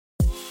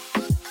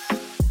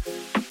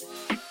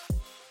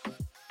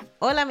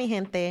Hola, mi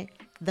gente.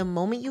 The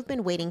moment you've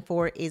been waiting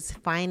for is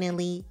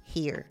finally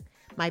here.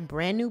 My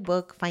brand new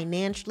book,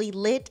 Financially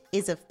Lit,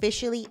 is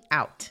officially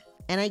out.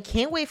 And I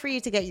can't wait for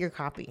you to get your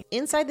copy.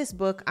 Inside this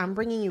book, I'm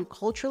bringing you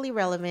culturally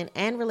relevant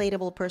and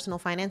relatable personal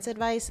finance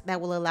advice that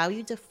will allow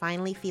you to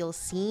finally feel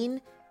seen,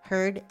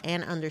 heard,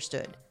 and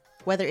understood.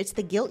 Whether it's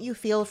the guilt you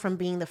feel from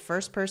being the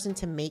first person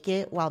to make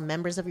it while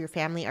members of your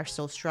family are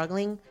still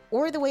struggling,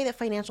 or the way that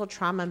financial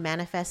trauma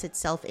manifests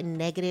itself in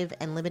negative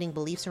and limiting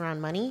beliefs around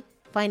money,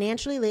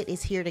 Financially Lit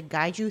is here to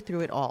guide you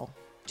through it all.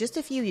 Just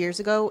a few years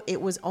ago,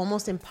 it was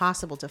almost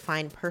impossible to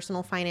find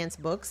personal finance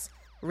books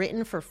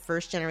written for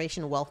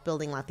first-generation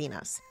wealth-building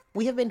Latinas.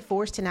 We have been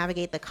forced to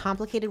navigate the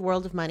complicated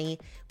world of money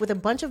with a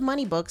bunch of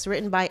money books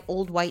written by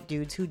old white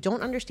dudes who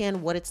don't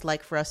understand what it's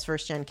like for us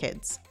first-gen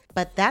kids.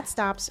 But that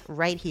stops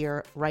right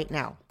here, right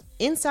now.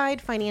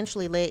 Inside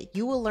Financially Lit,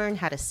 you will learn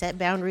how to set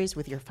boundaries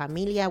with your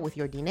familia, with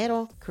your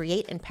dinero,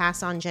 create and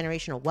pass on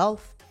generational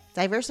wealth,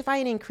 diversify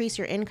and increase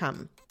your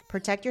income,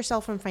 protect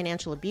yourself from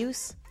financial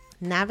abuse,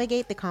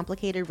 navigate the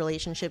complicated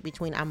relationship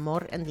between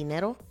amor and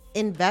dinero,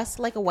 invest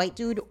like a white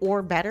dude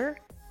or better,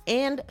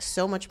 and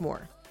so much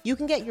more. You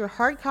can get your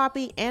hard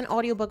copy and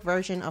audiobook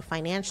version of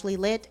Financially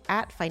Lit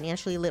at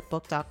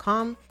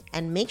financiallylitbook.com,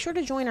 and make sure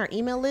to join our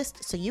email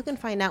list so you can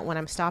find out when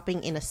I'm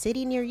stopping in a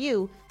city near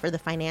you for the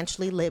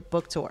Financially Lit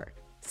book tour.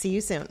 See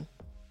you soon.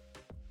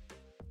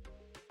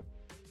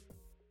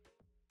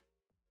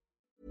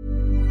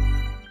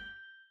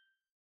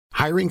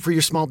 Hiring for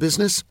your small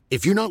business?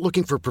 If you're not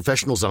looking for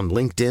professionals on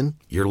LinkedIn,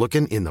 you're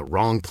looking in the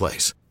wrong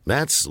place.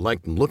 That's like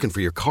looking for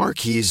your car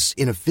keys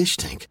in a fish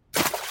tank.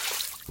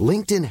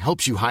 LinkedIn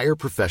helps you hire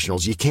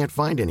professionals you can't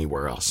find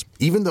anywhere else,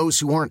 even those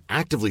who aren't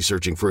actively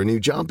searching for a new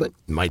job but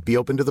might be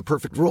open to the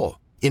perfect role.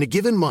 In a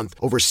given month,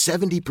 over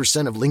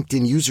 70% of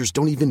LinkedIn users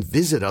don't even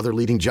visit other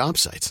leading job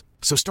sites.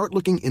 So start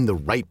looking in the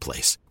right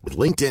place. With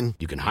LinkedIn,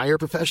 you can hire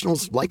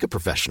professionals like a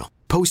professional.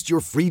 Post your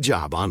free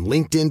job on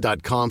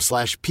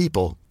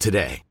linkedin.com/people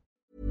today.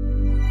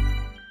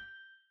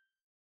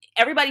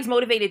 Everybody's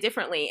motivated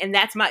differently. And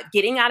that's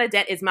getting out of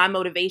debt is my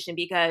motivation,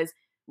 because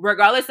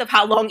regardless of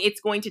how long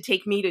it's going to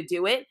take me to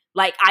do it,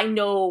 like, I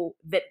know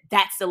that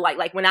that's the light.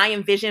 Like, when I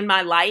envision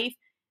my life,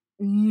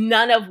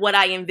 none of what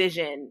I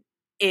envision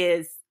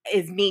is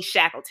me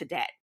shackled to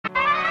debt.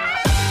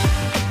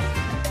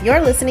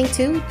 You're listening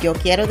to Yo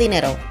Quiero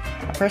Dinero,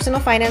 a personal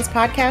finance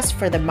podcast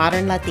for the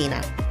modern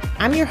Latina.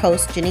 I'm your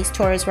host, Janice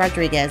Torres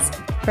Rodriguez,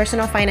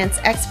 personal finance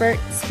expert,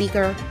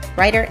 speaker,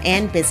 writer,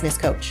 and business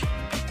coach.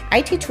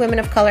 I teach women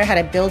of color how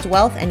to build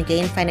wealth and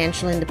gain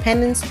financial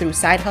independence through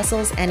side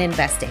hustles and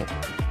investing.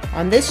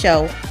 On this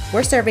show,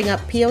 we're serving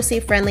up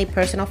POC-friendly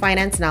personal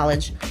finance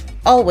knowledge,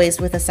 always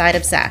with a side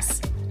of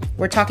sass.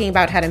 We're talking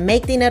about how to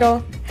make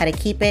dinero, how to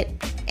keep it,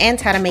 and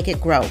how to make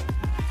it grow.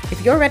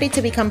 If you're ready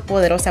to become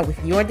poderosa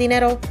with your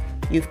dinero,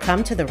 you've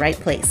come to the right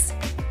place.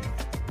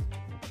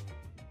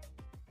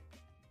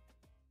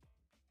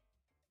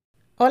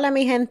 Hola,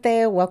 mi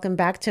gente. Welcome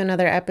back to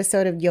another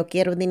episode of Yo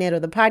Quiero Dinero,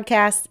 the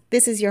podcast.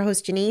 This is your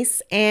host,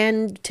 Janice,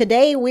 and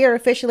today we are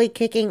officially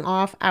kicking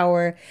off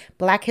our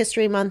Black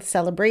History Month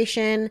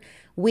celebration.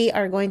 We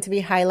are going to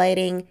be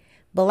highlighting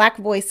Black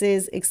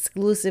voices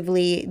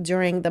exclusively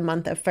during the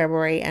month of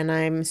February, and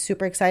I'm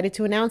super excited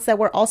to announce that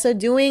we're also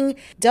doing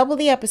double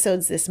the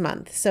episodes this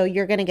month. So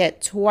you're going to get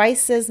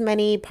twice as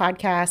many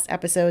podcast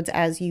episodes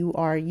as you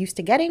are used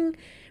to getting.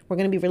 We're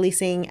going to be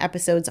releasing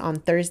episodes on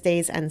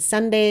Thursdays and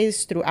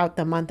Sundays throughout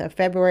the month of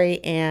February,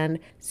 and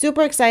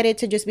super excited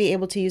to just be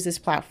able to use this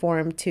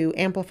platform to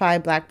amplify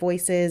Black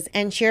voices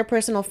and share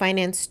personal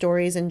finance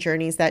stories and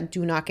journeys that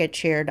do not get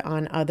shared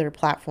on other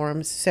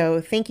platforms. So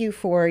thank you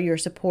for your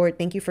support.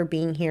 Thank you for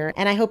being here.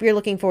 And I hope you're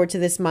looking forward to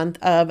this month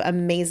of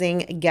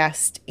amazing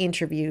guest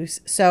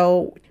interviews.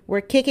 So we're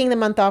kicking the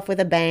month off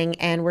with a bang,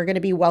 and we're going to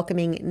be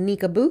welcoming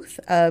Nika Booth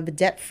of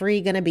Debt Free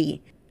Gonna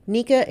Be.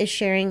 Nika is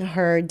sharing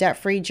her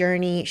debt-free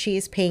journey. She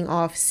is paying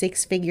off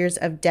 6 figures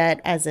of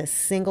debt as a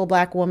single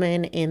Black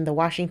woman in the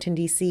Washington,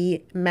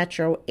 D.C.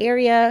 metro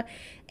area.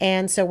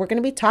 And so we're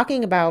going to be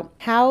talking about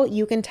how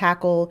you can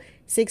tackle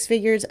 6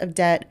 figures of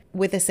debt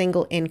with a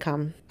single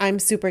income. I'm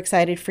super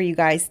excited for you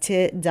guys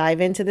to dive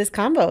into this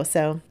combo.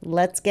 So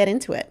let's get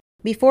into it.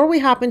 Before we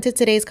hop into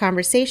today's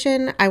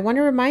conversation, I want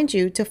to remind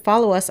you to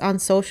follow us on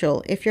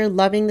social. If you're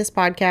loving this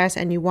podcast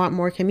and you want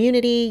more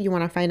community, you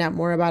want to find out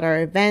more about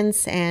our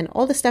events and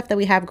all the stuff that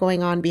we have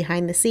going on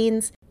behind the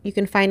scenes, you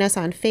can find us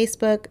on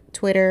Facebook,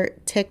 Twitter,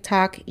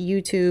 TikTok,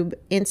 YouTube,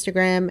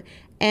 Instagram,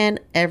 and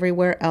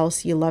everywhere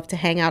else you love to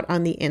hang out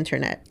on the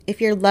internet.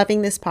 If you're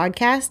loving this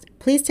podcast,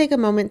 please take a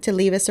moment to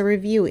leave us a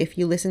review if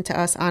you listen to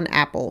us on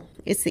Apple.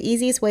 It's the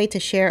easiest way to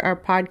share our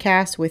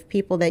podcast with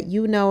people that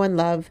you know and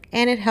love,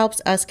 and it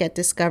helps us get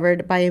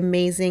discovered by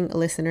amazing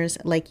listeners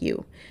like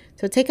you.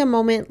 So take a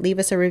moment, leave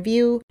us a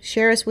review,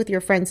 share us with your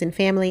friends and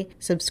family,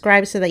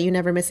 subscribe so that you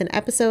never miss an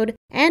episode,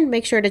 and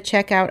make sure to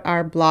check out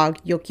our blog,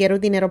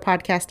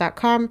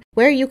 YoQuieroDineroPodcast.com,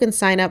 where you can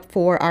sign up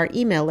for our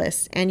email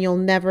list and you'll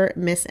never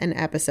miss an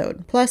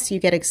episode. Plus, you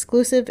get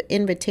exclusive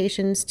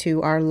invitations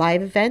to our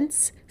live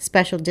events,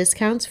 special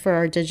discounts for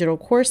our digital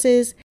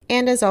courses,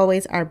 and as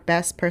always, our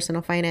best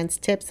personal finance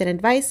tips and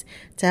advice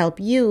to help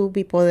you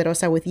be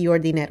poderosa with your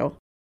dinero.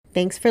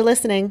 Thanks for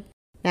listening.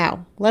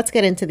 Now, let's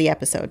get into the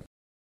episode.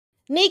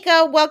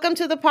 Nika, welcome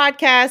to the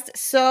podcast.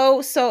 So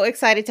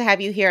excited to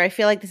have you here. I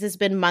feel like this has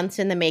been months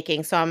in the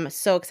making, so I'm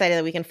so excited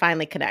that we can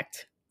finally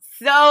connect.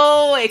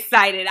 So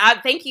excited.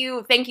 Thank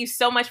you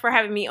so much for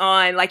having me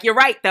on. Like, you're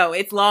right, though.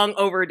 It's long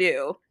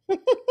overdue.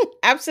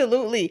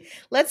 Absolutely.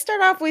 Let's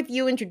start off with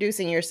you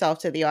introducing yourself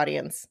to the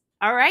audience.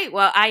 All right.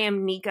 Well, I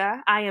am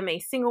Nika. I am a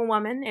single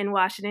woman in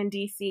Washington,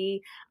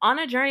 D.C., on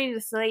a journey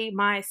to slay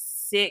my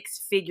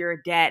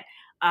six-figure debt.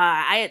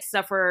 I had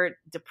suffered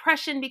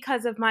depression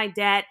because of my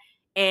debt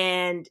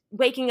and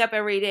waking up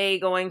every day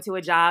going to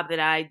a job that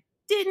I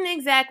didn't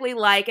exactly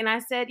like. And I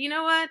said, you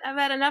know what? I've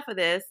had enough of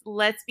this.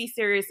 Let's be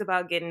serious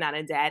about getting out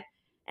of debt.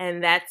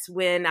 And that's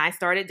when I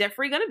started Debt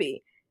Free Gonna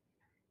Be.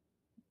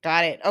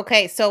 Got it.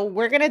 Okay, so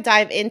we're going to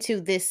dive into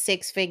this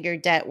six-figure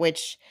debt,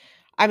 which,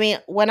 I mean,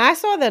 when I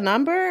saw the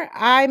number,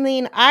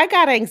 I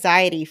got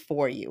anxiety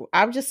for you.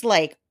 I'm just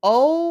like,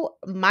 oh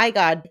my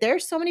God,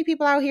 there's so many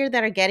people out here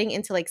that are getting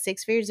into like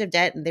six figures of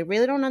debt and they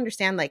really don't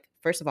understand, like,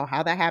 first of all,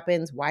 how that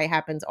happens, why it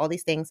happens, all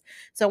these things.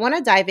 So I want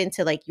to dive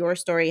into like your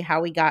story, how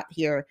we got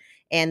here,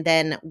 and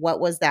then what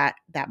was that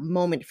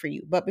moment for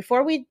you. But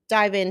before we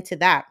dive into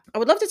that, I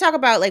would love to talk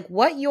about like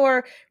what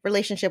your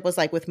relationship was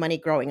like with money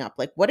growing up.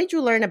 Like, what did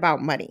you learn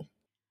about money?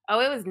 Oh,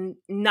 it was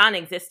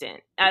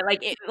non-existent.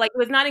 It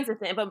was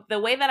non-existent. But the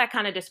way that I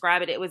kind of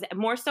describe it, it was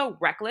more so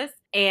reckless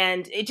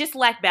and it just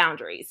lacked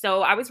boundaries.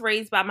 So I was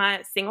raised by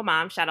my single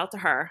mom. Shout out to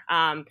her.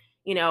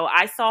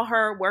 I saw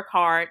her work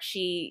hard.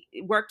 She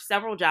worked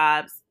several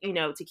jobs,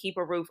 to keep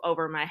a roof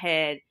over my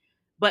head.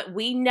 But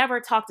we never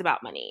talked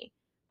about money.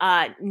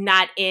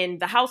 Not in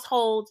the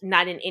household,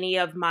 not in any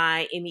of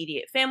my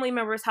immediate family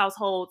members'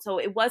 household. So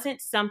it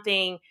wasn't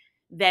something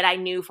that I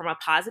knew from a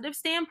positive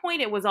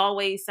standpoint. It was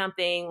always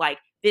something like,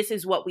 this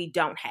is what we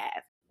don't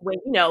have. When,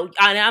 and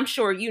I'm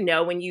sure,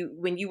 when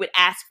you would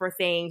ask for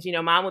things,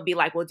 mom would be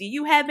like, well, do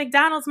you have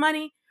McDonald's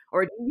money?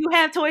 Or do you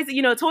have Toys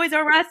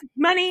R Us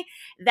money?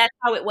 That's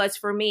how it was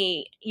for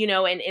me,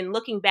 and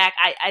looking back,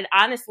 I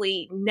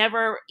honestly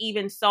never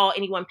even saw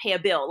anyone pay a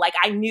bill. Like,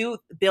 I knew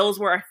bills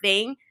were a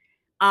thing.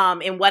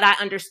 And what I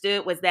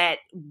understood was that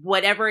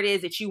whatever it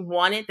is that you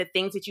wanted, the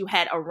things that you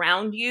had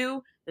around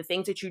you, the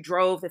things that you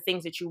drove, the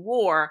things that you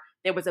wore,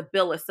 there was a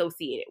bill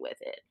associated with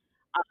it.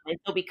 And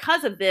so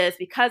because of this,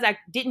 because I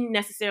didn't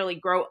necessarily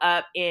grow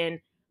up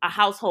in a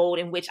household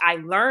in which I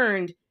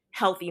learned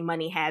healthy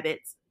money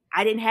habits,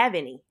 I didn't have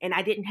any. And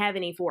I didn't have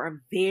any for a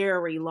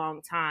very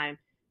long time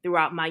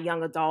throughout my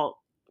young adult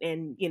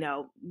and,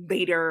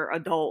 later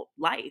adult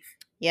life.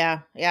 Yeah,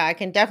 I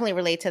can definitely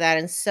relate to that.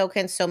 And so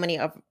can so many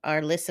of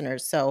our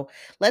listeners. So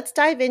let's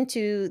dive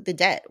into the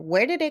debt.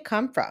 Where did it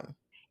come from?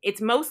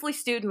 It's mostly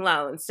student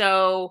loans.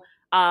 So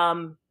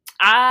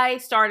I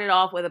started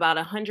off with about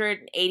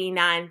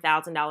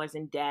 $189,000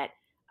 in debt.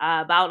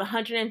 About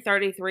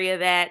 133 of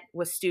that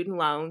was student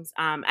loans.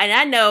 And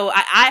I know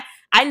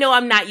I know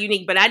I'm not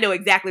unique, but I know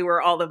exactly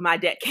where all of my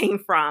debt came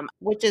from.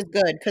 Which is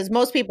good because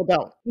most people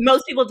don't.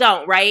 Most people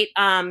don't, right?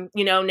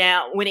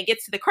 Now when it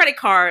gets to the credit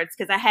cards,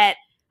 because I had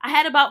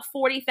about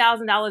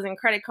 $40,000 in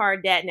credit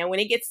card debt. Now, when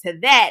it gets to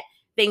that,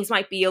 things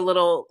might be a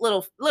little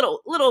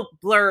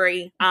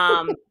blurry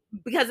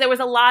because there was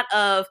a lot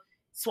of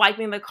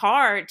swiping the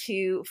card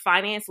to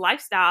finance a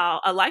lifestyle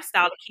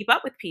to keep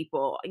up with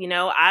people.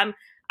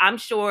 I'm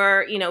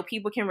sure,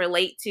 people can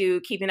relate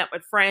to keeping up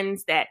with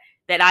friends that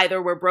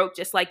either were broke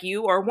just like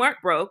you or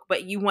weren't broke,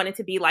 but you wanted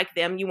to be like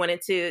them. You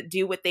wanted to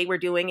do what they were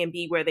doing and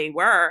be where they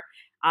were.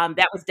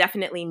 That was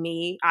definitely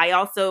me. I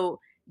also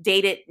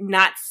dated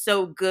not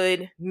so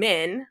good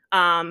men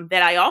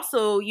that I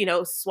also,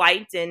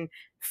 swiped and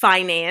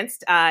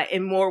financed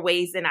in more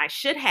ways than I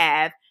should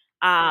have.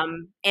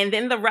 And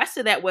then the rest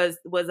of that was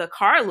a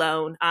car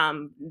loan.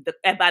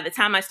 By the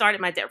time I started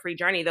my debt-free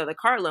journey, though, the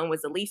car loan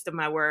was the least of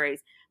my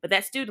worries. But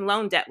that student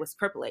loan debt is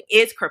crippling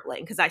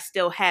because I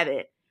still have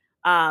it.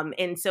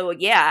 And so,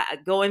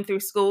 going through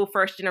school,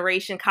 first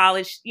generation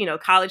college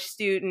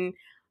student,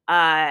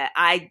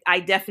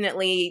 I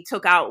definitely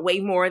took out way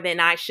more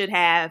than I should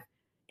have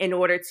in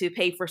order to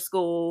pay for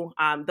school.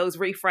 Those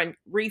refund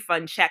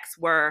checks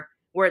were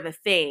the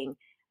thing.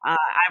 I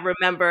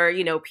remember,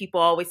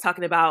 people always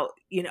talking about,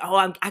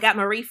 I got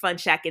my refund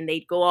check, and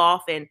they'd go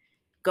off and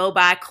go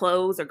buy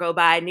clothes or go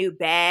buy a new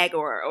bag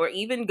or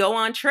even go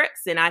on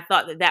trips. And I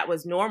thought that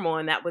was normal.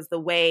 And that was the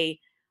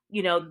way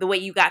you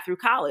got through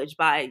college,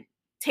 by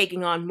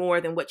taking on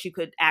more than what you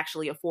could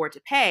actually afford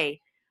to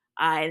pay.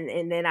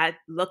 And then I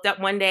looked up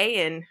one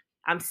day and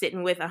I'm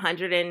sitting with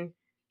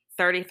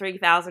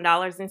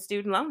 $133,000 in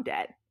student loan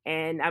debt.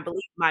 And I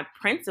believe my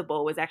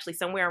principal was actually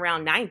somewhere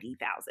around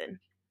 $90,000.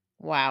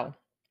 Wow.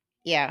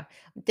 Yeah.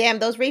 Damn,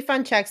 those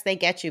refund checks, they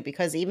get you,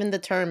 because even the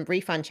term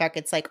refund check,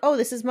 it's like, oh,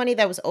 this is money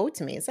that was owed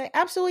to me. It's like,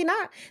 absolutely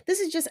not. This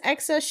is just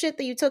excess shit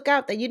that you took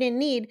out that you didn't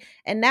need.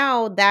 And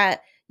now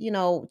that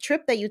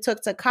trip that you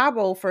took to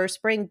Cabo for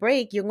spring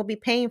break, you're going to be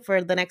paying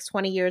for the next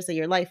 20 years of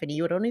your life. And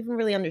you don't even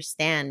really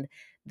understand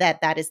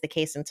that is the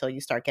case until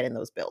you start getting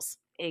those bills.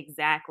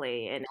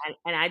 Exactly. And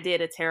I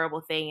did a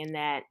terrible thing in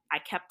that I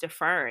kept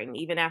deferring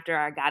even after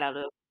I got out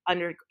of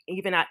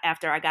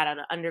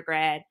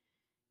undergrad,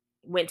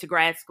 went to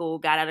grad school,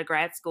 got out of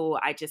grad school.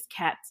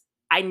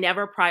 I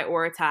never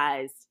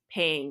prioritized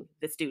paying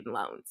the student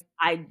loans.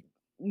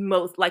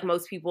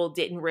 Most people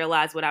didn't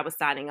realize what I was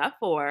signing up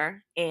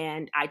for.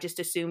 And I just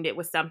assumed it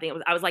was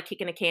something, I was like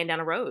kicking a can down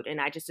the road.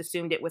 And I just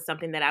assumed it was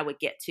something that I would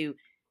get to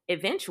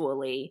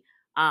eventually.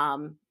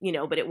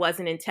 But it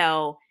wasn't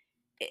until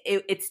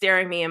it's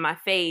staring me in my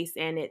face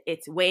and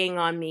it's weighing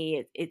on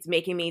me. It's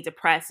making me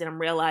depressed. And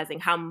I'm realizing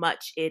how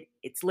much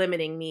it's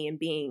limiting me in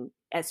being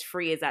as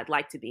free as I'd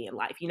like to be in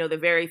life. The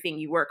very thing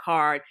you work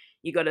hard,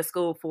 you go to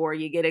school for,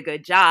 you get a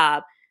good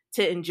job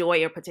to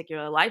enjoy a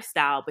particular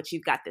lifestyle, but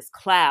you've got this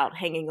cloud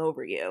hanging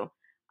over you,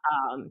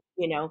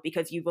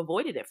 because you've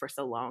avoided it for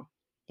so long.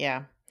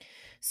 Yeah.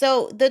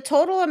 So the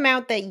total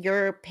amount that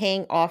you're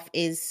paying off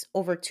is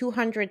over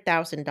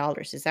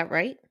 $200,000. Is that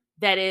right?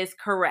 That is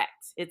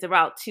correct. It's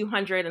about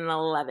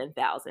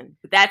 211,000.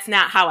 But that's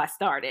not how I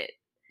started.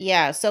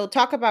 Yeah. So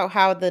talk about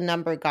how the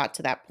number got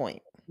to that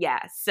point. Yeah.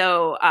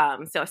 So I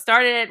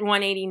started at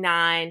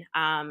 189.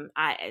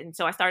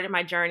 So I started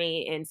my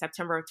journey in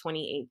September of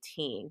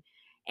 2018,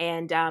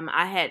 and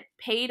I had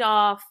paid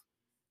off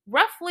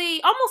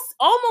roughly almost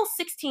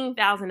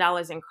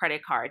 $16,000 in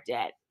credit card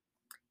debt,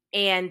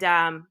 and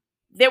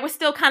there was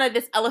still kind of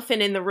this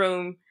elephant in the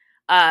room.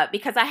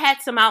 Because I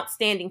had some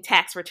outstanding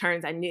tax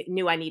returns I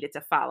knew I needed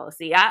to follow.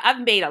 See,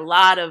 I've made a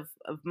lot of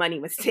money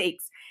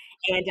mistakes.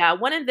 And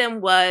one of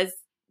them was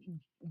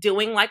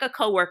doing like a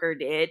coworker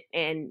did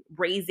and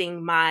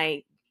raising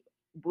my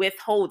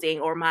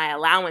withholding or my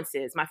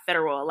allowances, my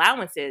federal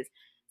allowances,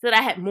 so that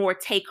I had more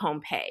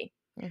take-home pay.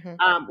 Mm-hmm.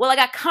 I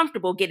got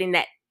comfortable getting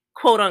that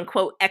quote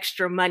unquote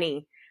extra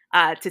money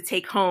to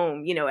take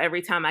home,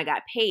 every time I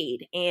got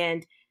paid.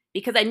 And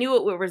because I knew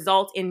it would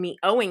result in me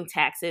owing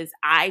taxes,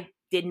 I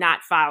did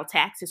not file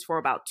taxes for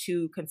about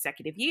 2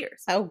 consecutive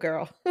years. Oh,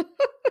 girl.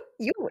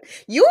 You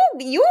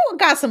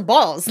got some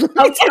balls.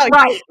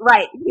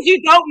 Right.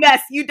 You don't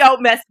mess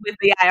with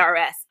the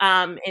IRS.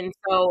 And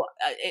so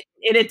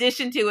in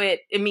addition to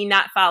it, in me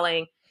not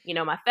filing,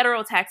 my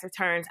federal tax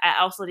returns, I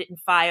also didn't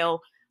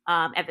file,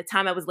 at the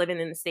time I was living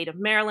in the state of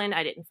Maryland,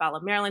 I didn't file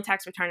a Maryland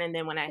tax return. And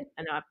then when I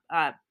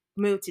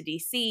moved to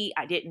DC,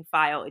 I didn't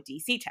file a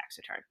DC tax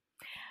return.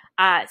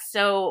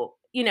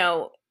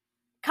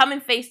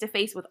 Coming face to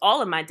face with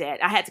all of my debt,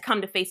 I had to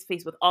come to face to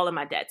face with all of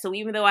my debt. So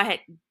even though I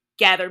had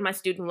gathered my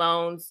student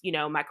loans,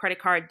 my credit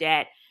card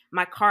debt,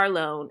 my car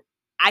loan,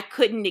 I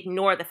couldn't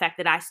ignore the fact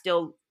that I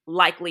still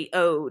likely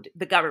owed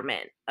the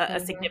government a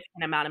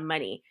significant amount of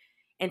money.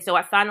 And so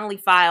I finally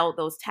filed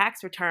those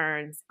tax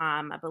returns.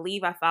 I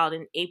believe I filed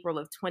in April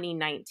of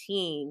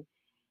 2019.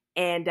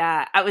 And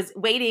I was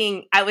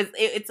waiting.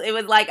 It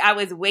was like I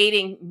was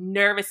waiting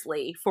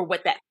nervously for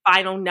what that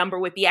final number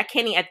would be. At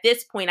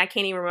this point, I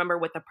can't even remember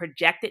what the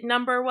projected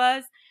number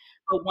was.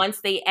 But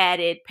once they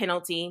added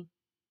penalty,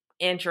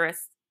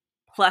 interest,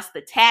 plus the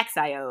tax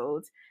I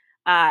owed,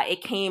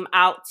 it came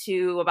out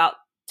to about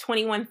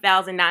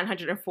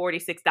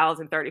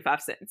 $21,946.35.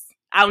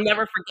 I'll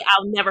never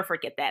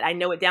forget that. I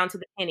know it down to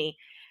the penny.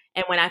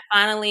 And when I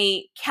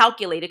finally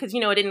calculated, because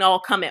it didn't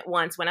all come at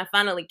once. When I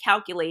finally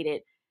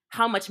calculated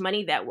how much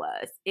money that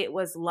was, it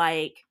was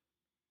like,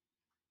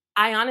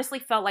 I honestly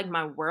felt like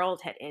my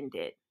world had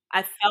ended.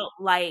 I felt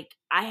like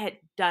I had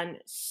done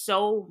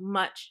so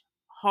much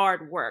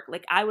hard work.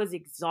 Like I was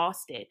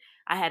exhausted.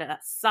 I had a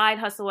side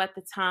hustle at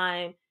the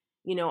time.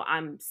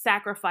 I'm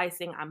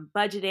sacrificing, I'm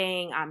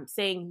budgeting, I'm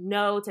saying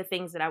no to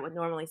things that I would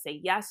normally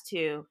say yes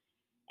to.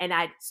 And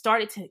I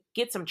started to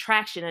get some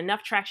traction,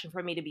 enough traction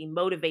for me to be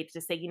motivated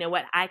to say, you know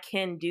what, I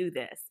can do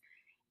this.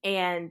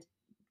 And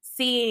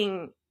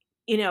seeing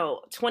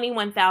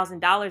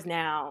 $21,000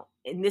 now,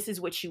 and this is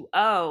what you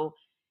owe.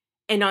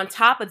 And on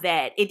top of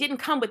that, it didn't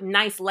come with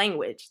nice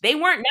language. They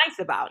weren't nice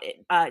about it.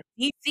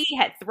 DC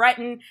had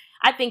threatened,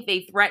 I think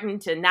they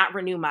threatened to not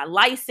renew my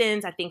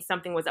license. I think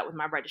something was up with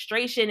my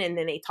registration. And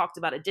then they talked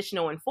about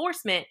additional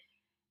enforcement.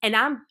 And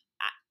I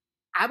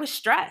was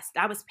stressed.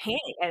 I was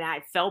panicked. And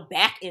I fell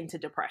back into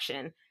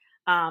depression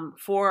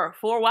for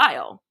a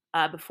while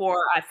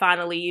before I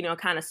finally,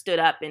 kind of stood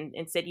up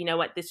and said, you know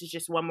what, this is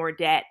just one more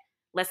debt.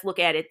 Let's look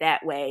at it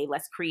that way.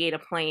 Let's create a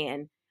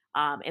plan,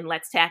 and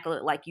let's tackle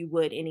it like you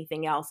would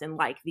anything else, and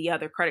like the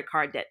other credit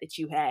card debt that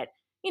you had,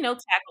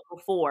 tackled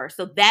before.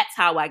 So that's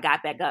how I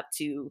got up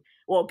to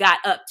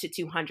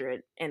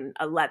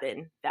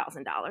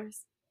 $211,000.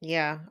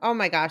 Yeah. Oh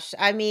my gosh.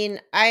 I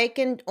mean, I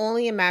can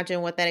only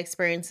imagine what that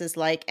experience is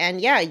like. And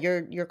yeah,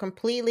 you're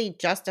completely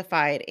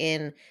justified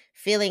in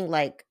feeling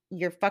like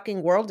your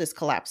fucking world is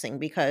collapsing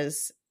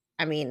because,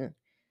 I mean,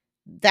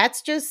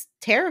 that's just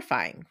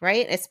terrifying,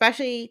 right?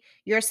 Especially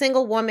you're a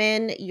single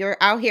woman, you're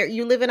out here,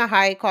 you live in a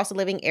high cost of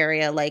living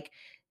area. Like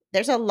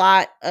there's a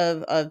lot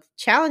of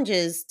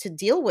challenges to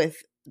deal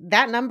with.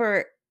 That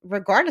number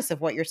regardless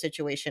of what your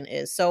situation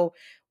is. So,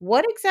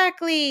 what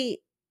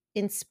exactly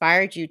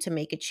inspired you to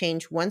make a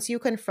change once you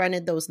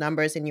confronted those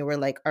numbers and you were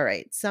like, all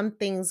right,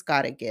 something's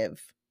got to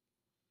give?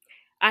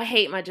 I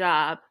hate my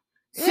job.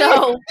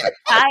 So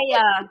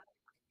I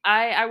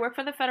I work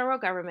for the federal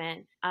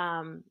government,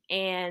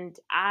 and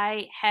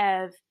I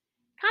have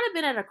kind of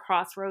been at a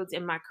crossroads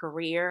in my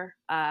career,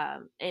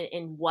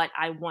 in what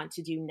I want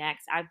to do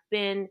next. I've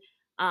been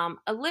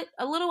a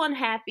little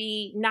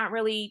unhappy, not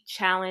really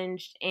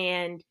challenged,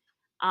 and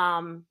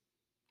um,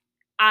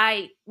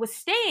 I was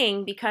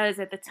staying because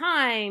at the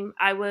time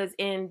I was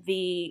in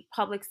the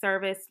Public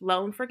Service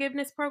Loan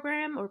Forgiveness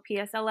Program, or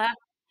PSLF.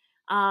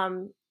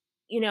 um,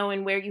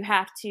 and where you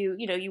have to,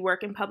 you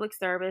work in public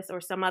service or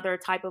some other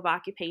type of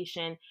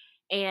occupation,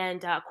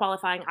 and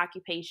qualifying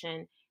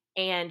occupation,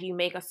 and you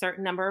make a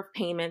certain number of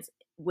payments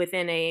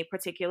within a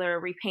particular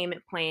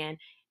repayment plan.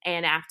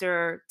 And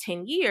after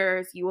 10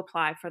 years, you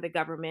apply for the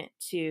government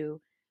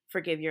to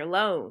forgive your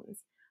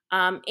loans.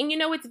 And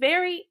it's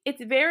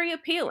very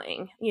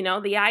appealing.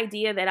 The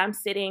idea that I'm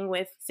sitting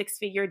with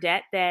six-figure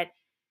debt that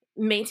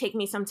may take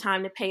me some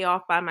time to pay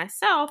off by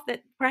myself,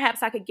 that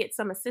perhaps I could get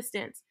some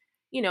assistance.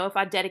 If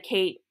I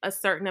dedicate a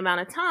certain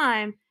amount of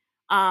time,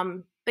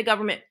 the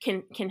government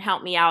can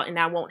help me out, and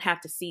I won't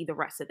have to see the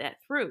rest of that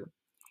through.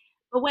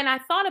 But when I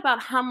thought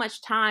about how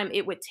much time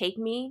it would take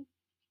me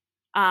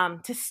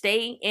to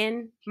stay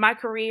in my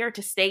career,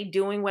 to stay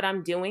doing what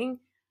I'm doing,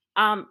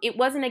 it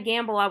wasn't a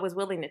gamble I was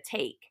willing to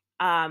take.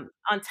 On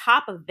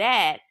top of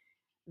that,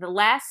 the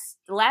last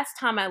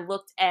time I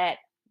looked at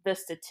the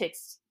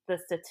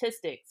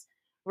statistics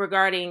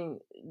regarding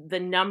the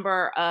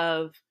number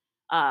of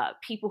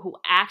people who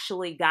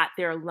actually got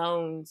their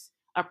loans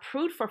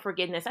approved for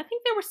forgiveness, I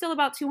think there were still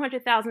about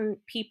 200,000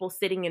 people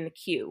sitting in the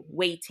queue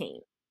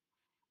waiting.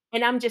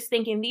 And I'm just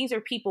thinking, these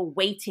are people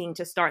waiting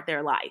to start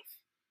their life.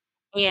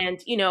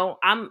 And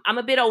I'm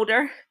a bit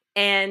older,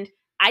 and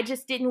I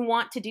just didn't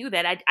want to do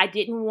that. I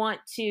didn't want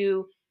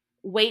to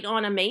wait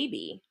on a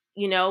maybe.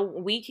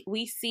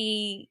 We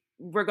see,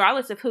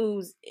 regardless of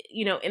who's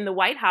in the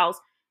White House,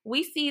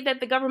 we see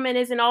that the government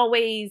isn't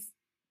always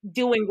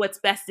doing what's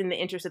best in the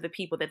interest of the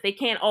people, that they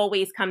can't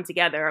always come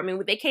together. I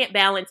mean, they can't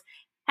balance,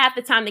 half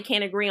the time they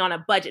can't agree on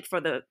a budget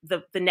for the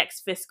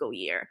next fiscal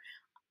year.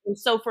 And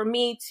so for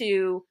me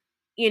to,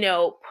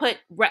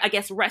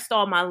 rest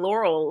all my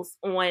laurels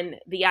on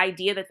the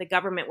idea that the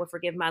government would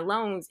forgive my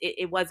loans,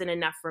 it wasn't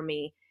enough for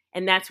me.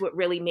 And that's what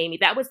really made me,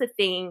 that was the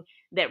thing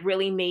that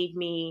really made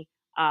me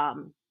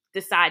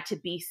decide to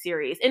be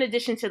serious. In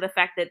addition to the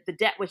fact that the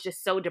debt was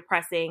just so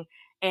depressing.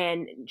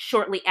 And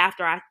shortly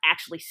after I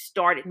actually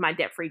started my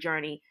debt-free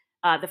journey,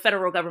 the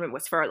federal government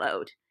was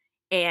furloughed.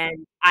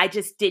 And I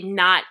just did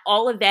not,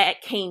 all of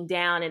that came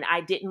down, and I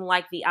didn't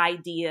like the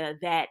idea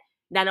that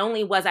not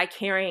only was I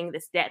carrying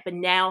this debt, but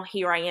now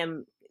here I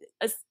am,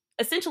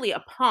 essentially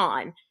a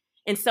pawn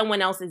in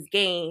someone else's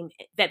game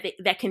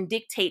that can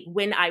dictate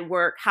when I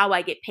work, how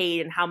I get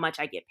paid, and how much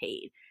I get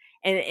paid.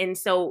 And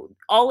so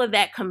all of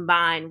that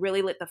combined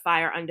really lit the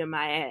fire under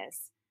my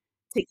ass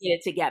to get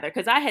it together,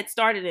 because I had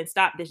started and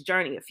stopped this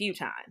journey a few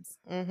times.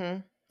 Mm-hmm.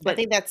 I But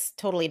think that's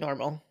totally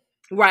normal.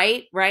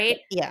 right.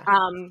 Yeah.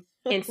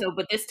 And so,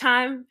 but this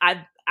time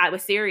I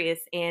was serious,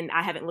 and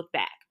I haven't looked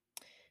back.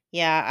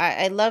 Yeah,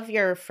 I love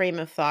your frame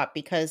of thought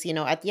because,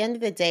 at the end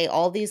of the day,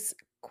 all these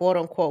quote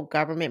unquote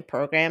government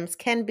programs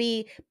can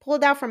be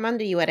pulled out from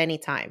under you at any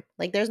time.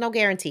 Like there's no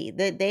guarantee.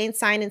 They ain't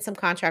signing some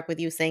contract with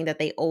you saying that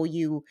they owe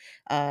you,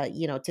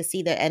 to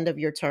see the end of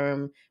your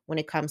term when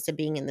it comes to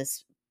being in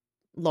this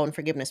loan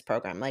forgiveness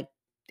program. Like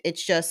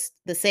it's just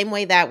the same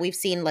way that we've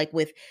seen like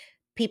with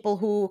people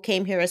who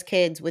came here as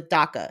kids with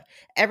DACA.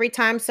 Every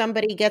time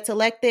somebody gets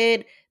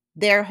elected,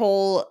 their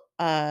whole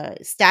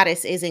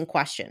status is in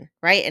question,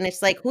 right? And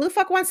it's like, who the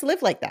fuck wants to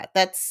live like that?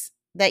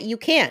 That you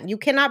can't. You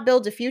cannot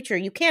build a future.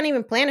 You can't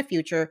even plan a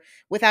future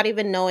without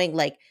even knowing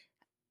like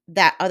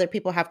that other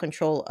people have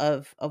control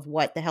of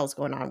what the hell's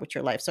going on with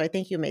your life. So I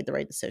think you made the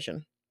right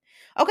decision.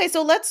 Okay,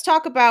 so let's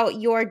talk about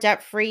your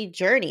debt-free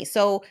journey.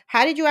 So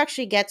how did you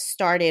actually get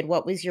started?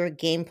 What was your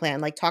game plan?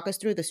 Like talk us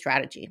through the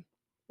strategy.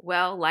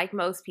 Well, like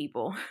most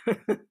people,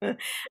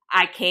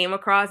 I came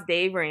across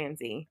Dave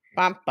Ramsey.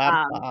 Bum,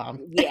 bum,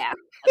 bum. Yeah.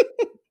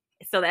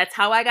 So that's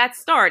how I got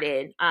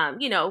started.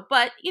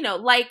 But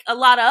like a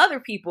lot of other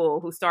people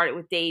who started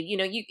with Dave,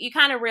 you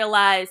kind of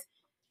realize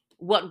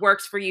what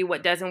works for you,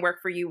 what doesn't work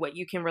for you, what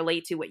you can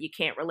relate to, what you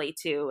can't relate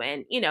to.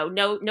 And,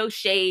 no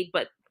shade,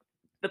 but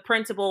the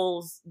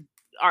principles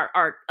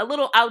are a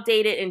little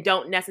outdated and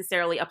don't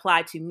necessarily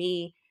apply to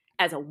me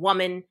as a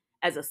woman,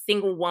 as a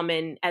single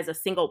woman, as a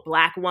single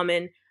Black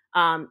woman.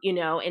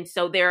 And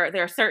so there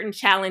are certain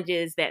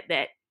challenges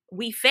that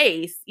we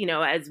face,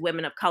 as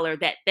women of color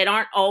that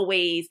didn't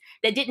always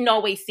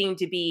seem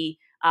to be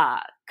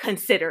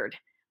considered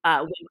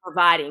when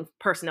providing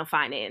personal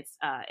finance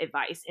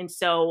advice. And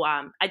so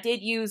I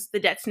did use the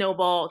debt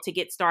snowball to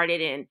get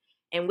started in.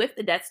 And with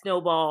the debt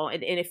snowball,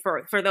 and if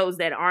for those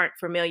that aren't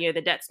familiar,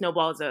 the debt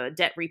snowball is a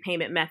debt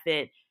repayment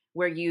method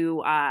where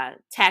you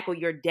tackle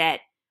your debt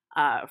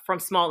from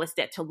smallest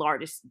debt to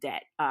largest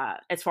debt,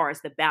 as far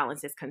as the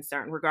balance is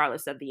concerned,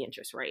 regardless of the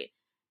interest rate.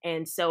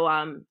 And so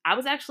I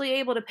was actually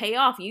able to pay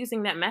off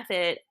using that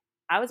method.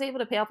 I was able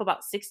to pay off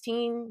about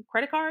 16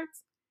 credit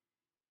cards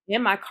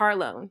and my car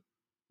loan.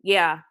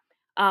 Yeah.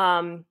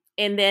 And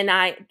then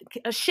I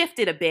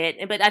shifted a bit,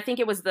 but I think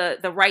it was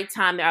the right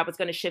time that I was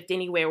going to shift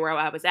anywhere where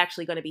I was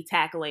actually going to be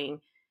tackling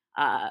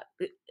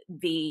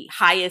the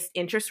highest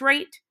interest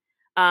rate.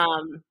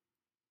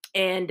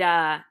 And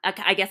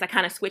I guess I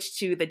kind of switched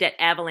to the debt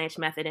avalanche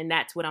method, and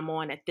that's what I'm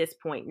on at this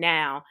point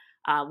now,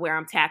 where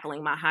I'm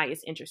tackling my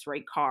highest interest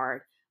rate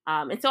card.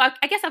 And so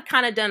I guess I've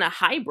kind of done a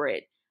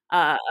hybrid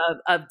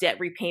of debt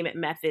repayment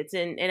methods.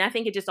 And I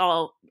think it just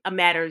all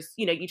matters.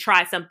 You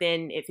try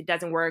something. If it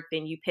doesn't work,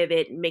 then you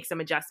pivot and make some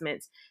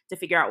adjustments to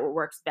figure out what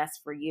works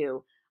best for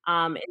you.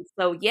 And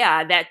so,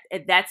 yeah,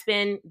 that's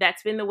been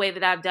the way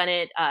that I've done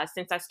it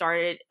since I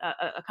started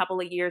a couple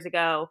of years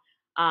ago.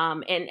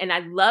 And I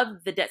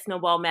love the debt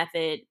snowball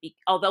method,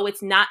 although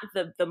it's not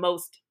the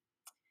most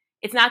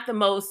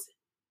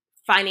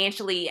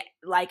financially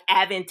like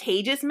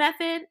advantageous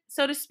method,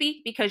 so to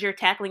speak, because you're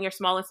tackling your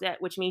smallest debt,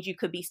 which means you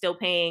could be still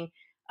paying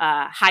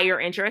higher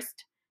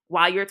interest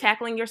while you're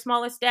tackling your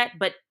smallest debt.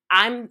 But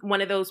I'm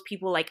one of those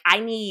people, like, I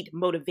need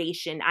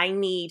motivation. I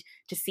need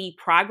to see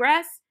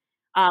progress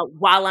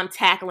while I'm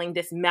tackling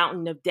this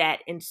mountain of debt.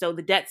 And so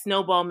the debt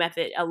snowball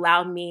method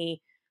allowed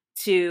me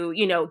to,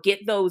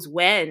 get those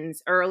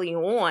wins early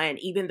on,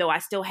 even though I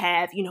still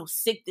have,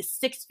 the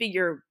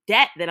six-figure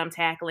debt that I'm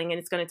tackling, and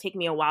it's going to take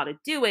me a while to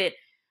do it.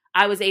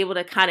 I was able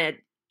to kind of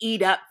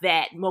eat up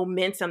that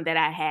momentum that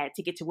I had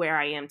to get to where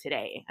I am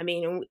today. I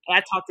mean,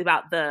 I talked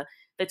about the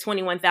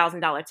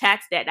 $21,000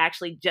 tax debt. I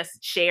actually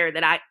just shared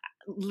that I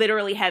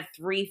literally have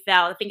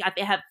I think I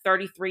have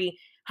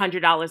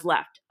 $3,300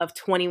 left of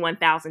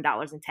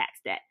 $21,000 in tax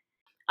debt.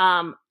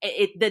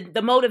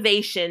 The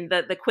motivation,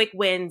 the quick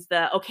wins,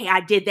 okay,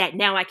 I did that,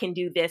 now I can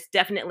do this,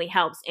 definitely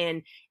helps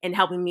in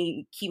helping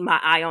me keep my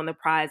eye on the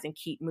prize and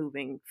keep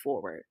moving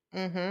forward.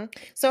 Mm-hmm.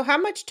 So how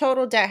much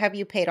total debt have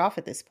you paid off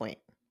at this point?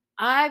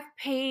 I've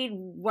paid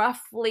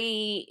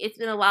roughly, it's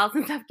been a while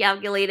since I've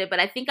calculated, but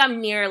I think I'm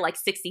near like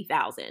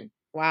 60,000.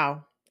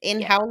 Wow.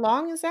 In how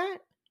long is that?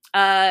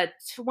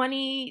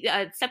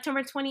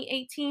 September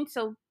 2018.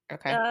 So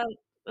okay. A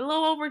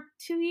little over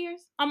 2 years,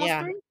 almost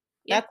 3.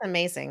 That's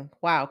amazing.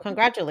 Wow.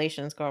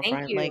 Congratulations, girlfriend.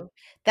 Thank you. Like,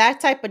 that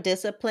type of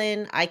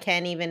discipline, I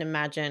can't even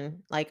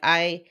imagine. Like,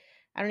 I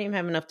don't even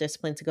have enough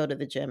discipline to go to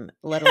the gym,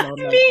 let alone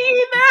like,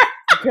 me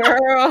either.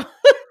 Girl.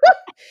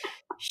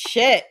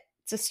 Shit.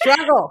 It's a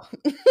struggle.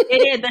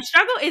 It is. The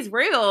struggle is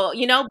real,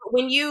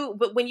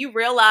 but when you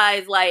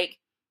realize, like,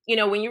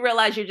 when you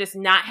realize you're just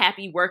not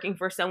happy working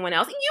for someone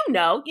else, and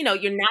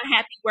you're not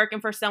happy working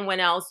for someone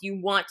else, you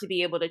want to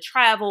be able to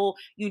travel,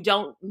 you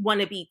don't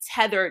want to be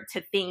tethered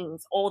to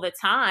things all the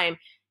time.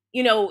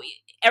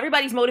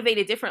 Everybody's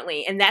motivated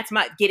differently, and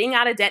getting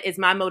out of debt is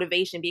my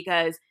motivation,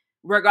 because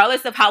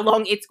regardless of how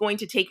long it's going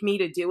to take me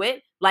to do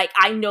it, like,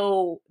 I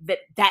know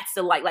that's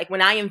the light. Like,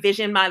 when I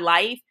envision my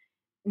life,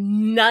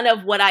 none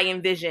of what I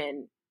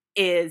envision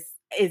is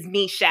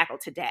me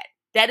shackled to debt.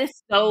 That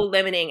is so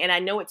limiting. And I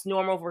know it's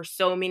normal for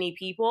so many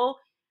people,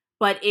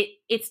 but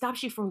it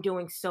stops you from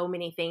doing so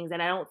many things.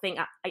 And I don't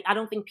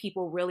think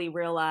people really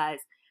realize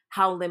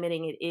how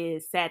limiting it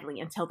is, sadly,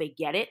 until they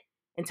get it,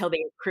 until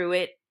they accrue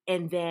it.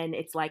 And then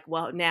it's like,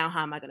 well, now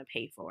how am I going to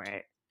pay for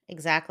it?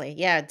 Exactly.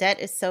 Yeah. Debt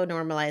is so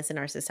normalized in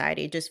our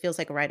society. It just feels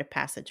like a rite of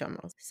passage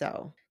almost.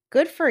 So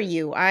good for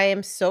you. I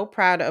am so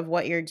proud of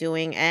what you're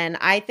doing. And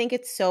I think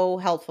it's so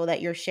helpful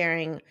that you're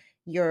sharing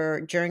your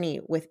journey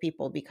with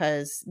people,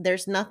 because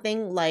there's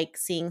nothing like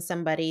seeing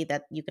somebody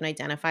that you can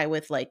identify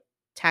with, like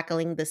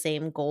tackling the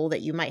same goal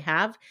that you might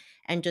have,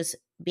 and just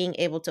being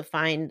able to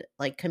find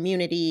like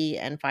community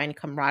and find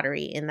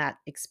camaraderie in that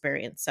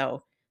experience.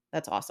 So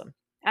that's awesome.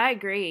 I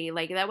agree.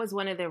 Like, that was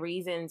one of the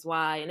reasons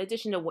why, in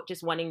addition to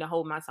just wanting to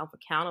hold myself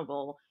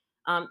accountable,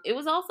 it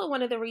was also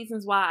one of the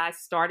reasons why I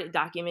started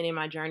documenting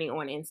my journey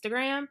on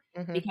Instagram.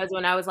 Mhm. Because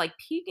when I was like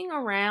peeking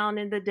around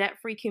in the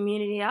debt-free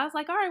community, I was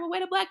like, all right, well, where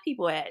the Black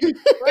people at?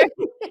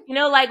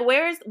 Like,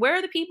 where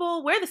are the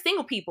people? Where are the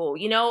single people?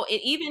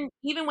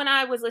 Even when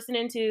I was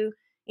listening to,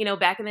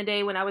 back in the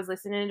day when I was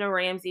listening to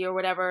Ramsey or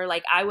whatever,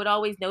 like, I would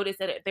always notice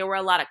that there were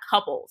a lot of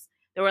couples.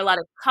 There were a lot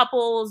of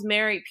couples,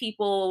 married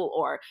people,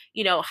 or,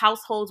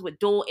 households with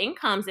dual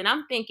incomes. And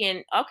I'm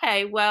thinking,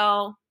 okay,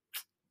 well,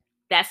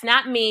 that's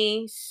not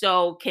me.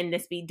 So can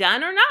this be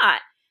done or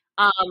not?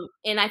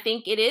 And I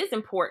think it is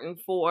important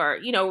for,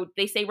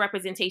 they say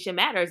representation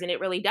matters, and it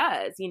really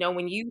does.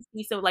 When you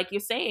see, so like you're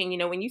saying,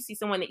 when you see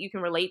someone that you can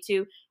relate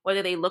to,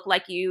 whether they look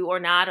like you or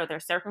not, or their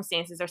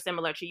circumstances are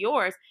similar to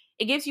yours,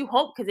 it gives you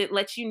hope, because it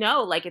lets you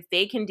know, like, if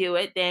they can do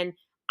it, then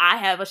I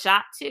have a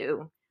shot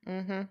too.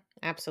 Mm-hmm.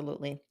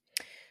 Absolutely.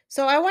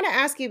 So I want to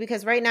ask you,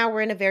 because right now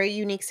we're in a very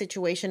unique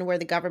situation where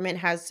the government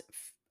has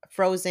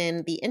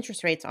frozen the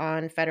interest rates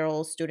on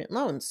federal student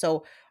loans.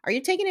 So are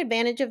you taking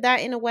advantage of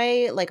that in a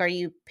way? Like, are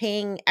you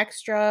paying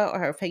extra, or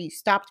have you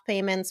stopped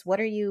payments?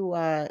 What are you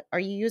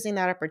using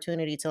that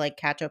opportunity to like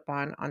catch up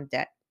on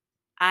debt?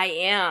 I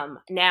am.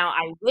 Now,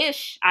 I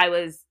wish I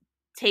was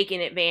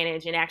taking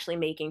advantage and actually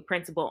making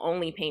principal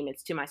only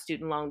payments to my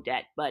student loan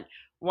debt. But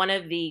one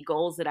of the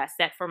goals that I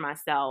set for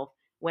myself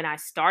when I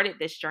started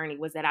this journey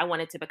was that I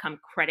wanted to become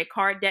credit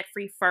card debt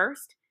free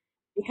first,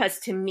 because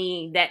to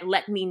me, that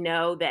let me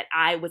know that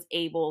I was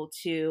able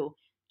to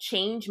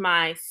change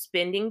my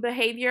spending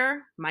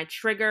behavior, my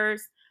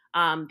triggers,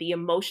 the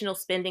emotional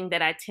spending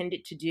that I tend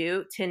to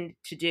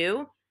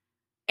do,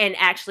 and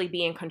actually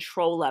be in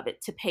control of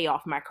it to pay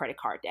off my credit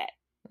card debt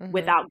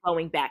without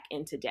going back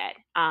into debt.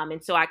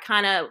 And so I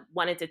kind of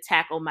wanted to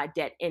tackle my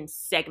debt in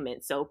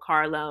segments. So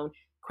car loan,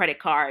 credit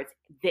cards,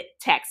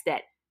 tax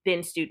debt,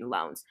 then student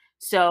loans.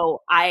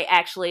 So I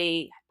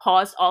actually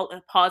paused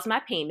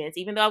my payments,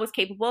 even though I was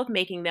capable of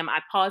making them.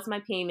 I paused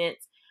my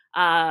payments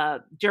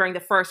during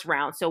the first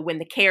round. So when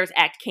the CARES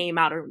Act came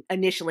out, or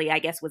initially, I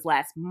guess, was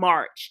last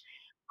March,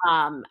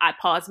 I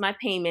paused my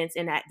payments,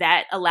 and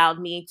that allowed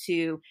me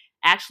to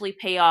actually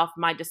pay off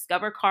my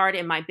Discover card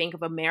and my Bank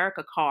of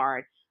America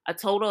card, a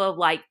total of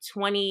like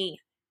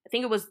I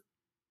think it was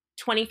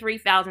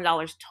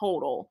 $23,000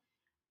 total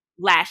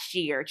last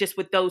year, just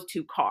with those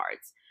two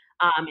cards.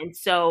 And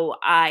so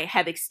I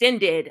have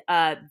extended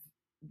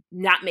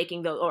not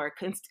making those, or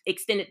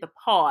extended the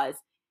pause,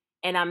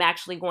 and I'm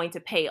actually going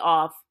to pay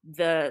off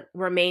the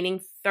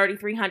remaining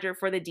 $3,300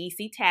 for the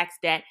DC tax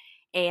debt,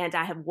 and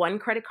I have one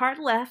credit card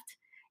left,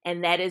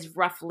 and that is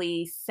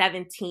roughly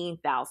 $17,000.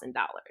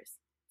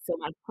 So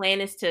my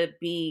plan is to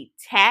be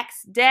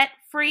tax debt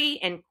free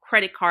and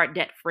credit card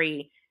debt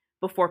free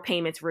before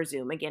payments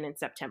resume again in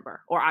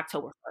September or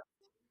October 1st.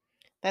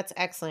 That's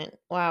excellent.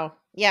 Wow.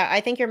 Yeah,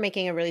 I think you're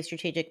making a really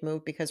strategic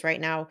move, because right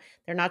now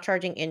they're not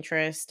charging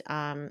interest.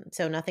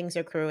 So nothing's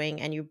accruing,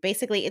 and you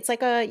basically, it's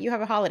like you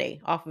have a holiday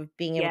off of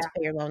being able to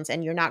pay your loans,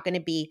 and you're not going to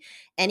be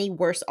any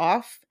worse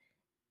off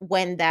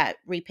when that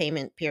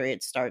repayment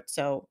period starts.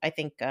 So I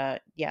think,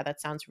 that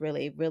sounds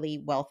really,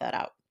 really well thought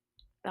out.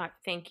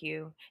 Thank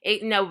you.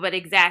 No, but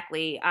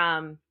exactly.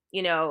 I'm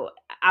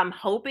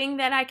hoping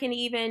that I can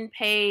even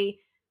pay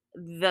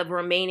the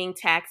remaining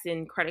tax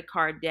and credit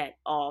card debt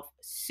off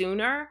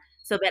sooner,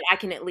 so that I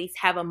can at least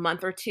have a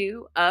month or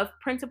two of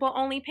principal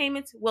only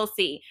payments. We'll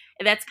see.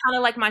 That's kind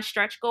of like my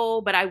stretch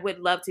goal, but I would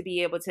love to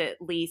be able to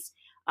at least,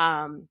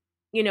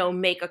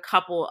 make a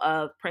couple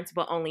of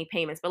principal only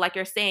payments. But like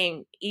you're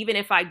saying, even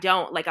if I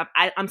don't, like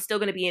I'm still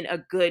going to be in a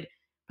good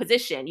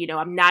position.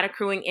 I'm not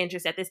accruing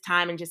interest at this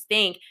time, and just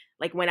think,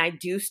 like, when I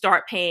do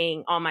start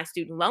paying all my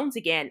student loans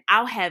again,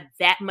 I'll have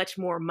that much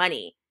more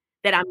money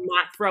that I'm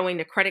not throwing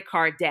the credit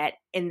card debt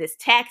and this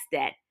tax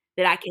debt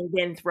that I can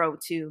then throw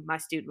to my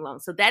student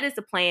loans. So that is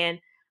the plan.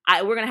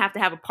 We're going to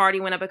have a party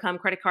when I become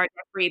credit card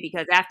debt free,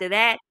 because after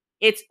that,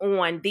 it's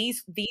on.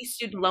 These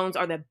student loans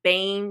are the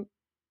bane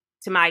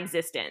to my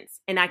existence,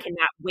 and I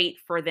cannot wait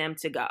for them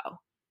to go.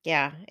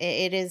 Yeah,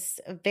 it is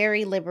a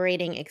very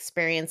liberating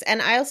experience.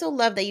 And I also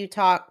love that you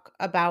talk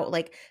about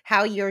like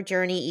how your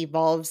journey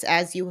evolves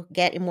as you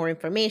get more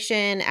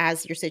information,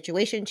 as your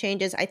situation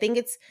changes. I think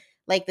it's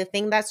like the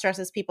thing that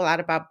stresses people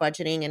out about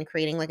budgeting and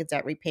creating like a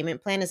debt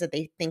repayment plan is that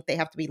they think they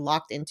have to be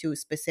locked into a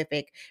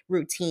specific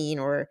routine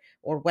or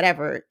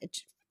whatever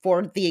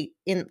for the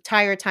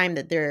entire time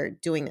that they're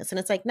doing this. And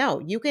it's like, no,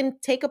 you can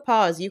take a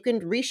pause. You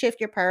can reshift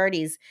your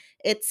priorities.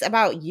 It's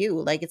about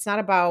you. Like, it's not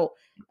about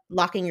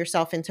locking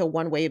yourself into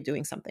one way of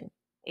doing something.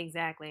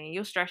 Exactly.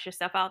 You'll stress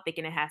yourself out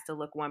thinking it has to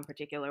look one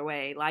particular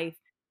way. Life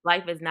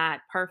is not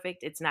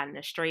perfect. It's not in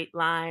a straight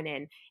line.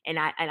 And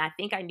I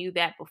think I knew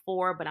that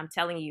before, but I'm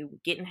telling you,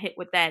 getting hit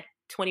with that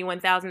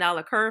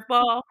 $21,000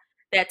 curveball,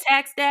 that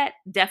tax debt,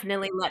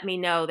 definitely let me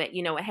know that,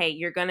 hey,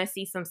 you're going to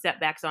see some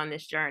setbacks on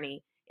this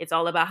journey. It's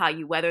all about how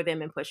you weather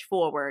them and push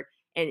forward,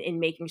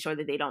 and making sure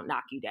that they don't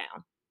knock you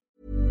down.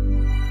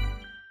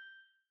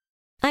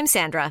 I'm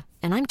Sandra,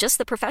 and I'm just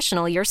the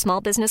professional your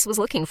small business was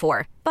looking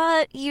for.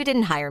 But you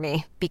didn't hire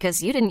me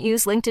because you didn't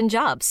use LinkedIn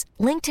Jobs.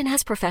 LinkedIn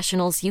has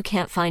professionals you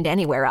can't find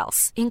anywhere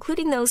else,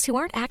 including those who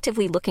aren't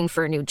actively looking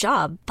for a new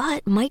job,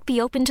 but might be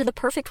open to the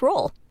perfect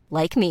role,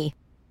 like me.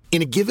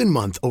 In a given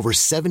month, over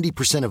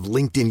 70% of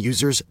LinkedIn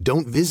users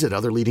don't visit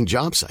other leading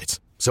job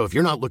sites. So if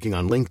you're not looking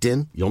on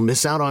LinkedIn, you'll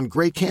miss out on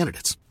great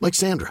candidates like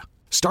Sandra.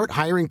 Start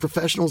hiring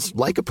professionals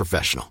like a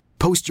professional.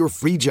 Post your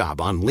free job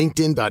on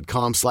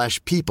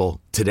linkedin.com/people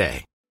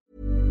today.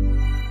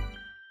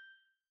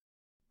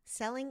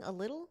 Selling a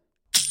little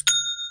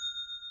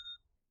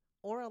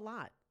or a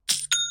lot?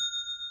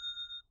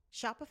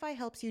 Shopify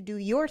helps you do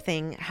your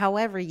thing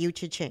however you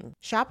cha-ching.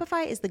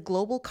 Shopify is the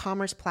global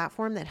commerce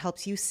platform that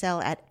helps you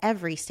sell at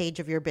every stage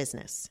of your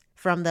business.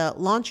 From the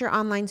launch your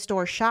online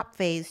store shop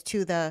phase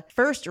to the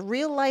first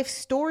real-life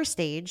store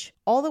stage,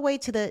 all the way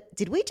to the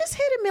did we just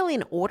hit 1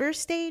 million orders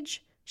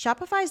stage?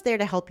 Shopify is there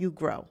to help you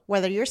grow.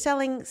 Whether you're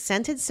selling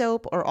scented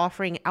soap or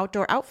offering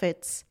outdoor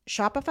outfits,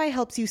 Shopify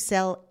helps you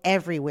sell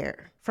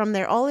everywhere. From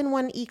their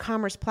all-in-one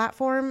e-commerce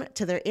platform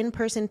to their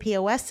in-person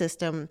POS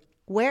system,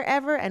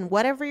 wherever and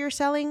whatever you're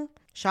selling,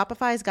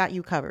 Shopify's got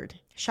you covered.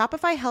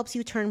 Shopify helps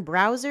you turn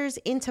browsers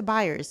into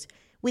buyers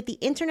with the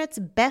internet's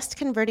best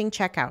converting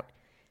checkout,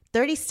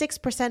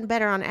 36%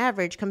 better on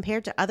average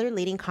compared to other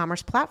leading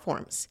commerce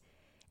platforms.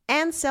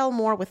 And sell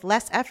more with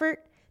less effort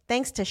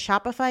thanks to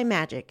Shopify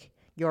Magic,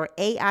 your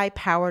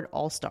AI-powered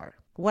all-star.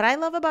 What I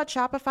love about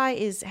Shopify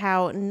is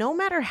how no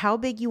matter how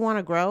big you want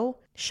to grow,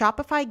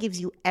 Shopify gives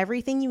you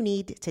everything you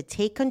need to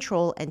take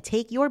control and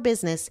take your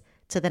business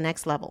to the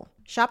next level.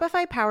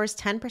 Shopify powers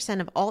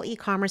 10% of all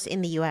e-commerce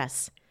in the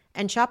US,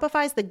 and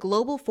Shopify is the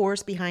global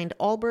force behind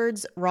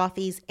Allbirds,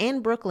 Rothy's,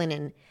 and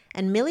Brooklinen,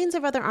 and millions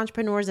of other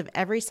entrepreneurs of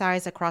every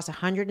size across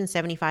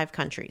 175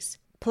 countries.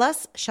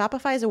 Plus,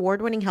 Shopify's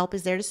award-winning help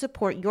is there to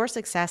support your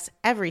success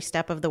every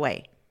step of the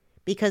way.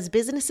 Because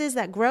businesses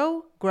that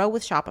grow, grow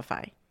with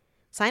Shopify.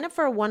 Sign up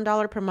for a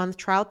 $1 per month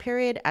trial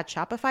period at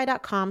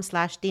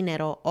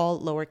shopify.com/dinero,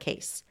 all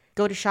lowercase.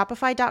 Go to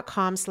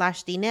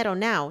shopify.com/dinero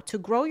now to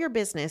grow your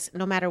business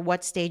no matter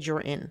what stage you're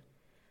in.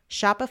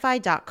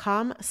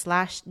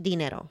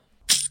 Shopify.com/dinero.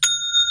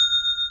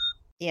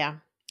 Yeah.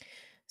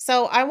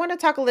 So I want to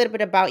talk a little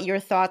bit about your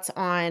thoughts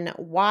on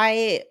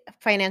why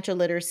financial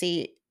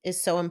literacy is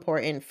so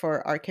important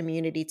for our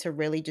community to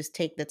really just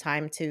take the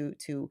time to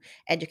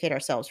educate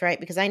ourselves, right?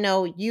 Because I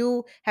know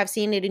you have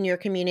seen it in your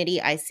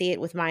community. I see it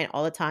with mine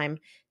all the time.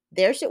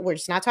 We're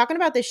just not talking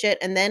about this shit.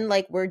 And then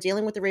like we're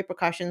dealing with the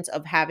repercussions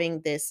of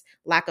having this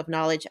lack of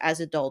knowledge as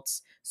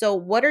adults. So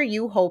what are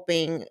you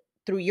hoping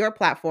through your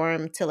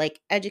platform to like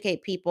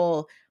educate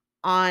people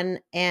on,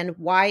 and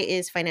why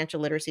is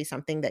financial literacy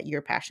something that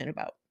you're passionate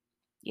about?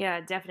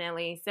 Yeah,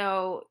 definitely.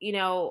 So,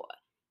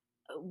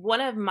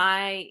 one of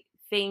my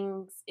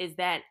things is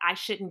that I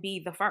shouldn't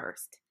be the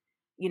first.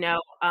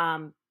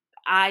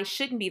 I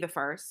shouldn't be the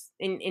first,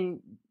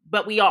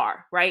 but we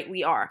are, right?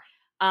 We are.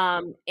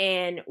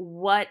 And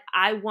what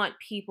I want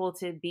people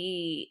to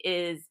be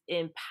is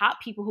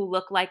people who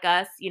look like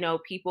us,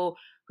 people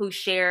who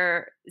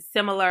share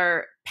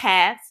similar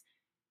paths,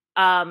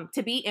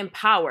 to be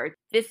empowered.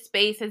 This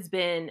space has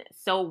been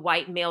so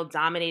white male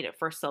dominated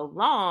for so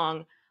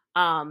long,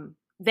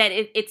 that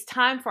it's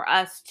time for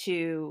us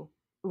to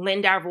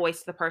lend our voice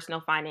to the personal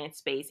finance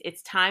space.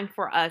 It's time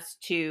for us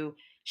to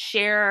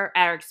share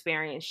our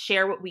experience,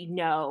 share what we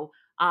know,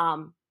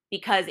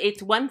 because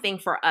it's one thing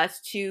for us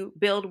to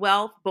build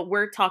wealth, but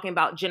we're talking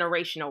about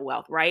generational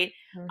wealth, right?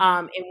 Mm-hmm.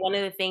 And one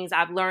of the things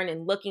I've learned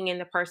in looking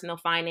into personal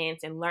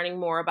finance and learning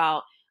more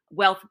about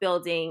wealth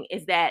building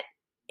is that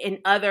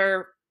in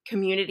other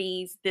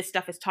communities, this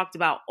stuff is talked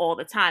about all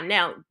the time.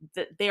 Now,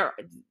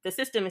 the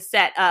system is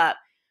set up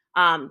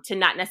to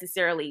not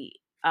necessarily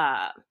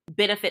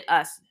benefit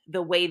us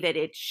the way that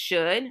it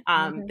should.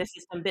 The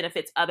system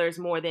benefits others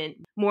more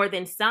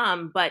than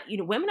some, but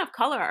women of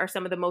color are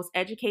some of the most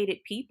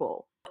educated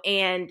people,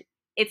 and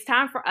it's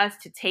time for us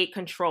to take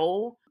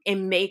control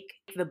and make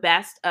the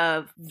best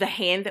of the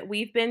hand that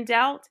we've been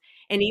dealt.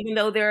 And even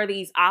though there are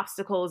these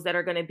obstacles that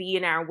are going to be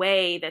in our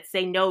way that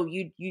say, no,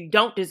 you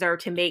don't deserve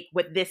to make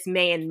what this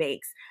man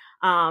makes,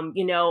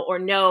 or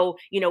no,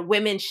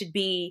 women should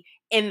be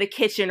in the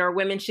kitchen or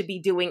women should be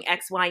doing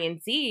X, Y,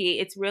 and Z.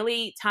 It's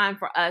really time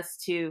for us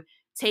to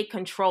take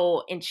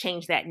control and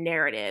change that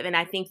narrative. And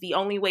I think the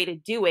only way to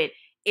do it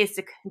is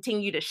to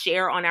continue to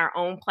share on our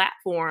own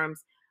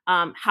platforms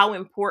how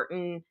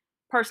important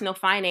personal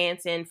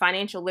finance and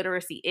financial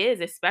literacy is,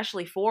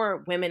 especially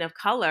for women of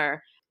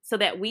color, so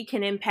that we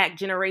can impact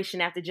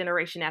generation after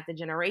generation after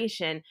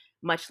generation,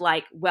 much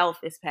like wealth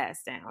is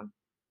passed down.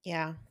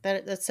 Yeah,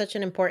 that's such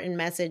an important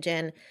message.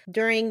 And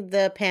during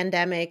the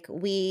pandemic,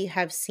 we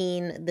have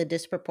seen the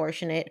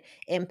disproportionate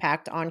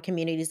impact on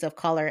communities of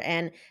color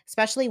and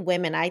especially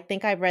women. I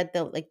think I read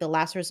the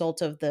last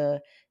result of the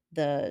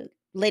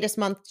latest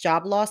month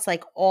job loss,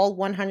 like all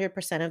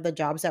 100% of the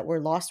jobs that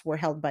were lost were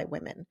held by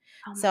women.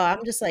 So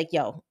I'm just like,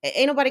 yo,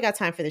 ain't nobody got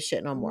time for this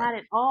shit no more. Not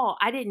at all.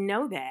 I didn't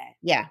know that.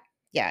 Yeah.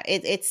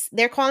 It's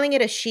they're calling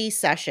it a she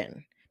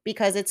session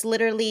because it's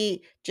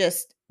literally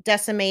just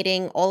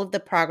decimating all of the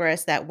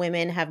progress that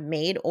women have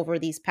made over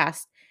these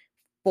past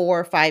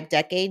 4 or 5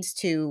 decades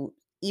to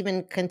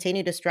even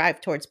continue to strive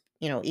towards,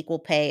 equal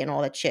pay and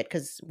all that shit.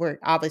 Cause we're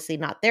obviously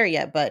not there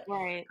yet, but,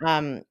 right.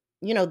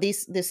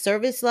 These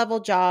service level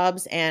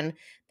jobs and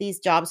these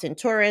jobs in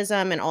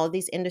tourism and all of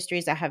these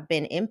industries that have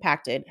been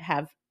impacted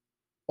have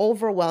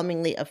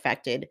overwhelmingly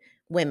affected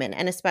women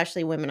and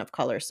especially women of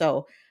color.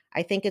 So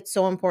I think it's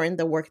so important,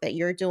 the work that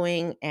you're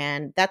doing.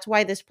 And that's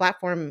why this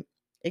platform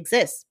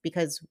exists,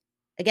 because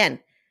again,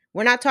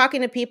 we're not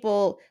talking to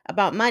people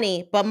about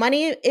money, but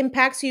money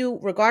impacts you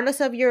regardless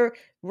of your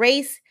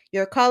race,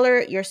 your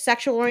color, your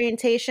sexual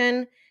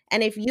orientation.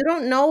 And if you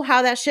don't know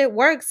how that shit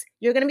works,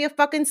 you're going to be a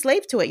fucking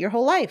slave to it your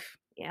whole life.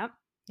 Yep.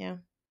 Yeah.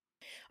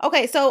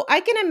 Okay. So I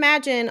can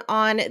imagine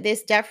on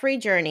this debt-free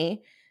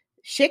journey,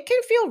 shit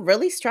can feel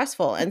really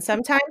stressful. And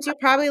sometimes you're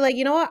probably like,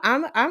 you know what?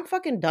 I'm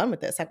fucking done with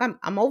this. Like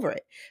I'm over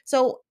it.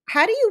 So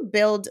how do you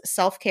build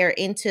self-care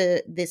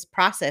into this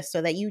process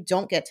so that you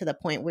don't get to the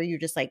point where you're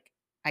just like,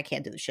 I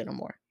can't do this shit no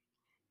more?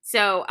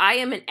 So I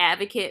am an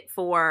advocate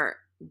for,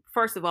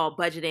 first of all,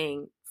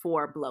 budgeting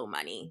for blow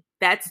money.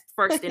 That's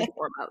first and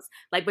foremost.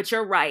 But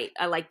you're right.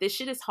 This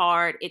shit is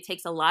hard. It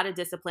takes a lot of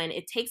discipline.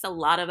 It takes a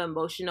lot of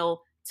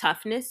emotional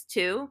toughness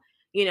too,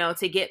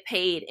 to get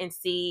paid and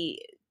see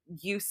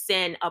you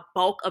send a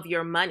bulk of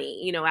your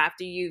money,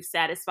 after you've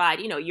satisfied,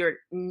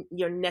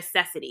 your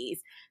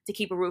necessities to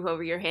keep a roof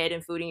over your head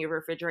and food in your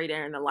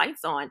refrigerator and the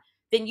lights on,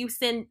 then you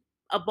send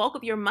a bulk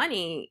of your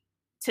money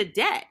to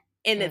debt.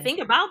 And the thing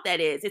about that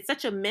is it's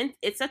such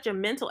a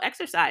mental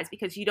exercise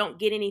because you don't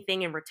get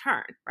anything in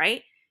return,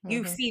 right?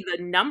 You see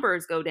the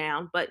numbers go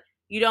down, but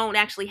you don't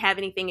actually have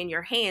anything in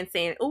your hand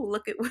saying, "Oh,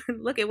 look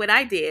at what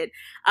I did."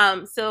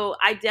 So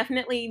I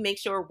definitely make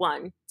sure,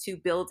 one, to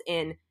build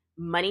in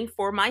money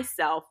for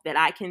myself that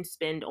I can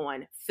spend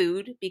on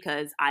food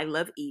because I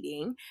love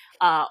eating,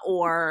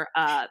 or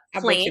I'm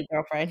with you, plants,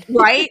 girlfriend.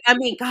 right? I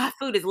mean, God,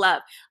 food is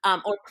love.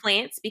 Or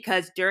plants,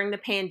 because during the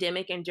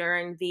pandemic and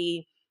during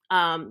the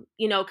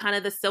kind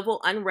of the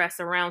civil unrest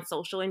around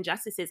social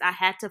injustices, I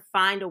had to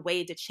find a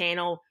way to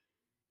channel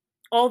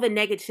all the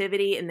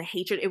negativity and the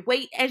hatred.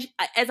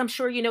 As I'm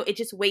sure it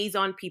just weighs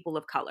on people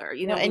of color.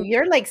 Well, and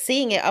you're like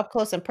seeing it up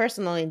close and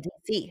personal in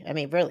DC. I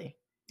mean, really.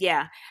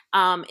 Yeah.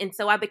 And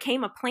so I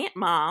became a plant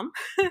mom.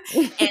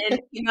 And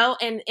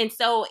and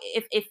so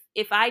if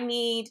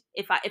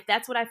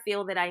that's what I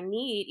feel that I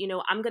need,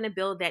 I'm going to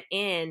build that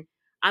in.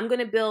 I'm going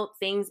to build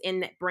things in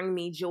that bring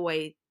me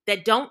joy,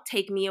 that don't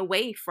take me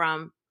away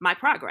from my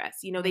progress.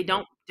 They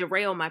don't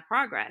derail my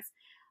progress.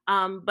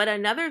 But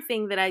another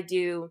thing that I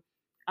do,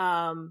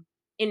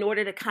 in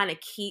order to kind of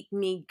keep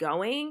me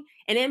going,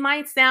 and it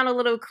might sound a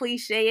little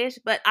cliche-ish,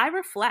 but I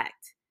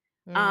reflect.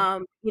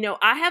 I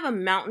have a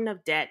mountain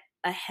of debt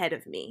ahead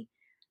of me,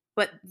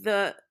 but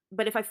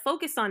if I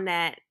focus on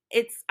that,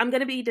 I'm going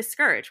to be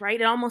discouraged, right?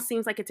 It almost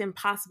seems like it's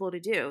impossible to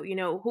do.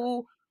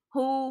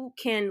 Who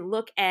can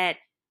look at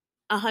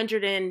I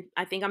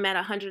think I'm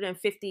at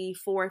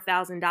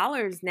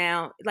 $154,000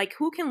 now. Like,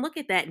 who can look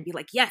at that and be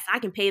like, yes, I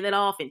can pay that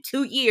off in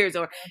 2 years,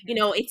 or,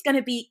 it's going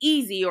to be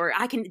easy, or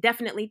I can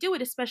definitely do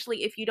it,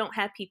 especially if you don't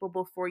have people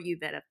before you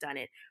that have done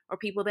it, or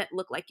people that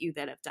look like you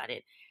that have done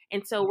it.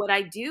 And so what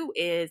I do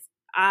is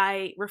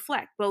I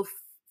reflect both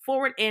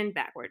forward and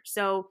backward.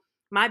 So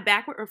my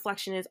backward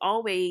reflection is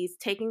always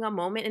taking a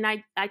moment, and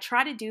I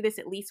try to do this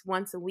at least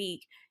once a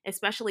week,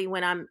 especially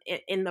when I'm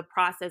in the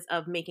process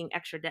of making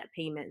extra debt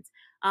payments.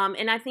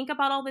 And I think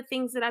about all the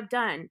things that I've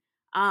done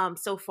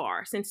so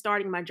far since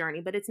starting my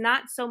journey, but it's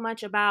not so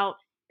much about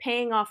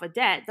paying off a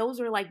debt. Those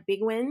are like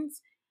big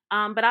wins.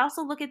 But I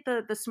also look at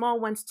the small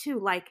ones too,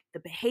 like the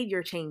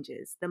behavior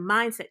changes, the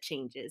mindset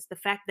changes, the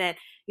fact that,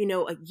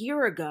 a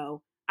year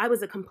ago, I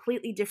was a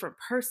completely different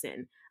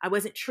person. I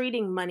wasn't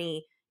treating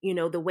money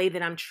the way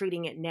that I'm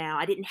treating it now.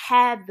 I didn't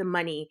have the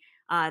money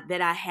that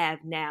I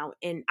have now,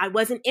 and I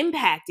wasn't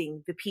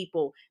impacting the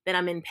people that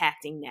I'm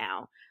impacting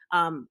now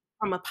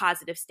from a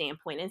positive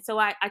standpoint. And so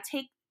I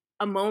take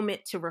a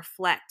moment to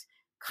reflect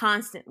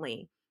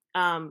constantly,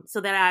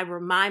 so that I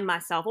remind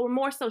myself, or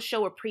more so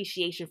show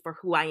appreciation for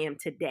who I am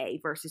today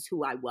versus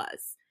who I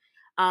was.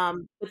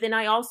 But then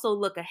I also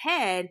look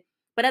ahead,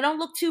 but I don't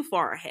look too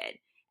far ahead.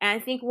 And I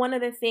think one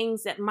of the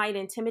things that might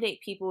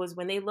intimidate people is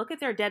when they look at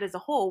their debt as a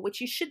whole, which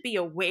you should be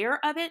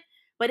aware of it,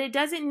 but it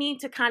doesn't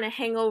need to kind of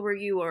hang over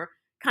you or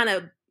kind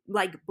of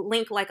like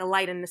blink like a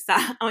light in the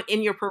side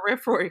in your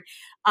periphery,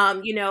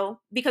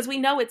 because we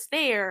know it's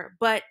there,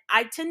 but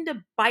I tend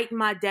to bite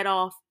my debt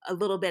off a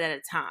little bit at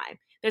a time.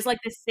 There's like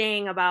this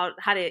saying about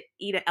how to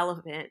eat an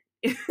elephant.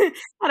 I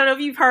don't know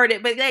if you've heard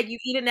it, but like you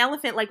eat an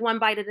elephant like one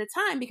bite at a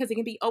time, because it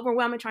can be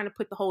overwhelming trying to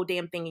put the whole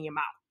damn thing in your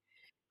mouth.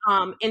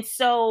 And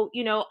so,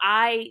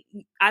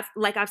 I've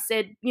like I've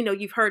said,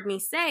 you've heard me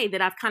say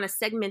that I've kind of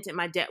segmented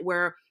my debt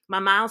where my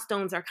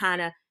milestones are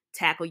kind of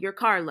tackle your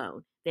car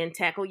loan, then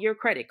tackle your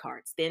credit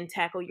cards, then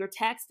tackle your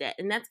tax debt.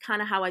 And that's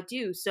kind of how I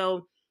do.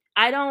 So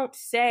I don't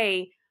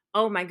say,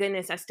 oh my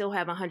goodness, I still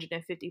have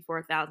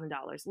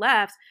 $154,000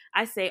 left.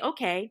 I say,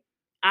 okay,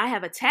 I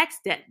have a tax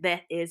debt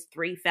that is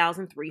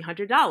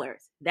 $3,300.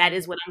 That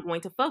is what I'm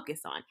going to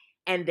focus on.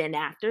 And then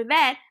after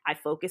that, I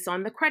focus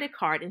on the credit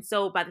card. And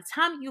so by the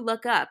time you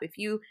look up, if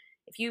you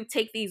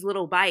take these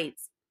little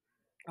bites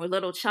or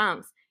little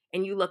chunks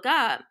and you look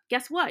up,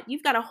 guess what?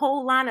 You've got a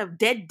whole line of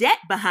dead debt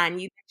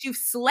behind you that you've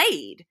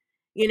slayed,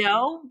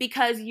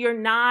 because you're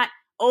not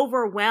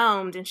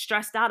overwhelmed and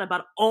stressed out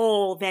about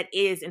all that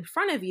is in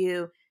front of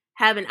you.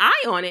 Have an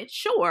eye on it,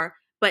 sure,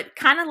 but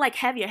kind of like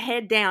have your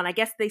head down. I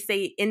guess they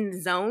say in the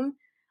zone.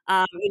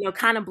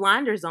 Kind of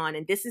blinders on.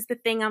 And this is the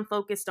thing I'm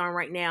focused on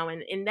right now.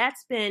 And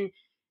that's been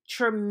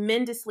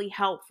tremendously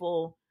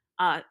helpful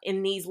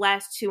in these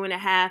last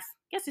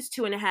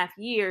 2.5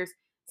 years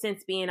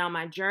since being on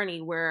my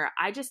journey, where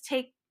I just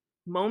take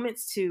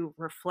moments to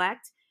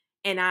reflect,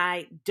 and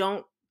I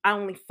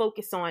only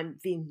focus on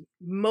the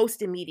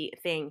most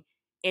immediate thing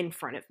in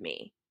front of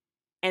me.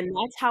 And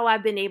that's how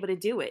I've been able to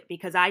do it,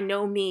 because I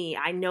know me.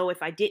 I know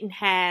if I didn't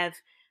have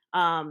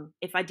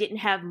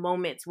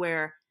moments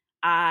where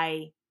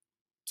I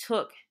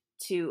took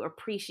to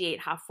appreciate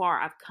how far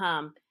I've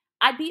come,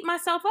 I'd beat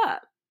myself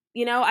up.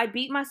 I'd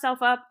beat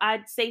myself up.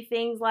 I'd say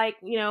things like,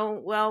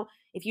 well,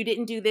 if you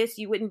didn't do this,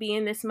 you wouldn't be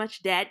in this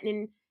much debt.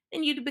 And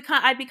then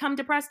I'd become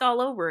depressed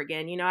all over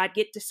again. I'd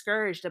get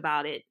discouraged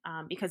about it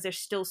because there's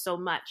still so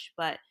much.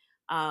 But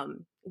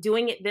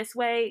doing it this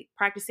way,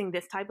 practicing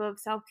this type of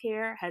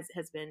self-care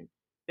has been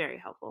very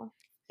helpful.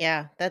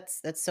 Yeah,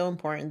 that's so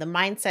important. The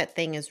mindset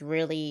thing is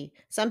really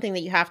something that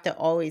you have to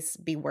always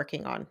be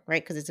working on,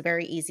 right? Because it's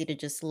very easy to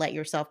just let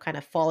yourself kind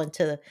of fall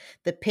into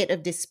the pit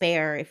of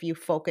despair if you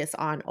focus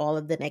on all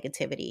of the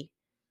negativity.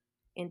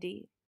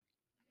 Indeed.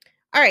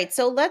 All right,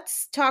 so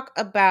let's talk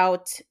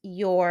about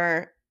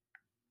your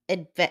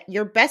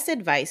best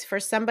advice for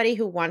somebody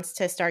who wants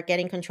to start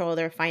getting control of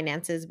their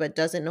finances but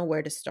doesn't know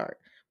where to start.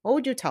 What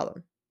would you tell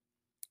them?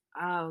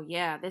 Oh,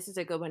 yeah, this is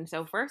a good one.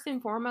 So first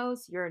and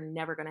foremost, you're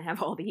never going to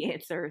have all the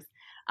answers.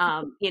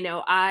 When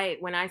I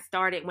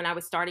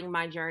was starting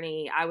my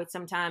journey,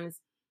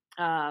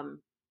 um,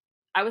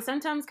 I would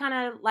sometimes kind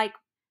of like,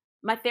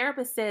 my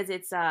therapist says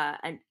it's a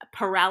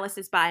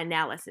paralysis by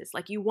analysis.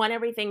 Like, you want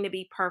everything to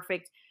be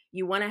perfect.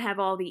 You want to have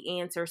all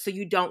the answers, so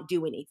you don't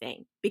do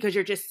anything because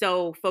you're just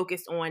so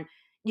focused on,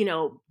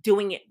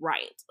 doing it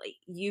right. Like,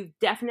 you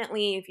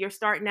definitely, if you're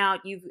starting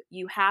out,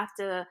 you have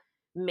to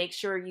make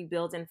sure you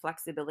build in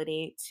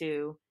flexibility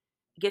to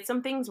get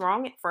some things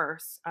wrong at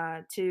first,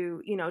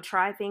 to,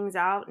 try things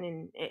out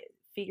and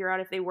figure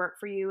out if they work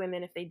for you. And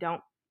then if they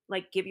don't,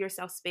 like, give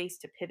yourself space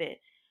to pivot.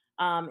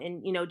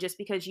 And just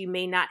because you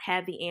may not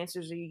have the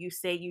answers, or you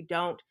say you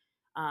don't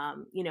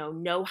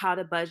know how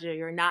to budget, or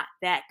you're not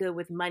that good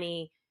with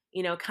money,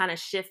 kind of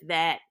shift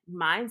that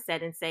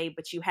mindset and say,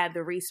 but you have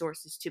the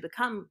resources to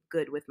become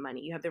good with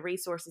money. You have the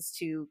resources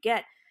to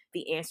get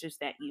the answers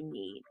that you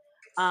need.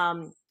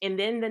 And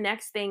then the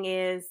next thing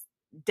is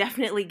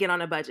definitely get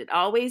on a budget.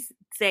 I always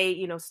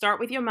say, start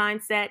with your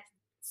mindset,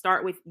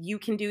 start with, you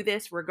can do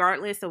this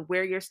regardless of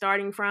where you're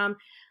starting from.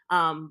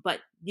 But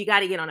you got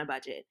to get on a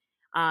budget.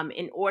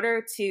 In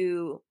order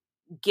to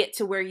get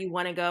to where you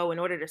want to go, in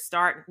order to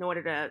start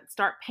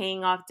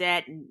paying off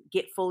debt and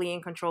get fully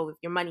in control of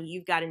your money,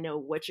 you've got to know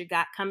what you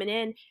got coming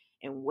in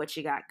and what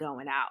you got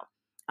going out.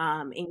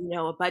 And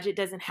a budget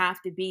doesn't have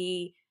to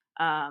be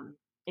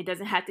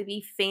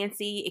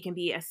fancy. It can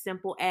be as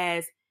simple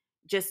as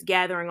just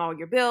gathering all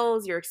your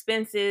bills, your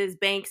expenses,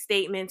 bank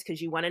statements,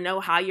 because you want to know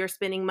how you're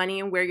spending money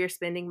and where you're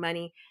spending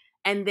money,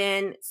 and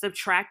then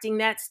subtracting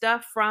that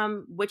stuff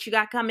from what you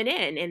got coming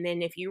in. And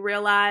then if you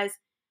realize,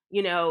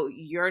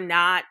 you're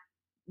not,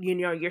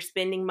 you're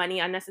spending money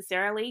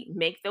unnecessarily,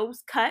 make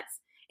those cuts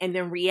and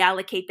then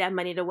reallocate that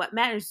money to what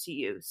matters to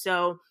you.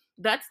 So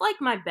that's like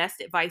my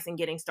best advice in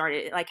getting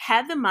started. Like,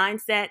 have the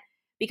mindset,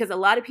 because a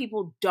lot of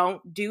people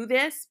don't do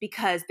this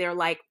because they're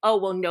like, oh,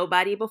 well,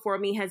 nobody before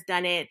me has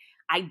done it.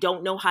 I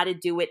don't know how to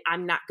do it.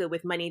 I'm not good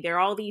with money. There are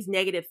all these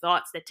negative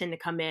thoughts that tend to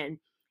come in.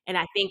 And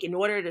I think in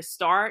order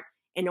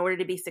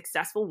to be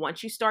successful,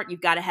 once you start,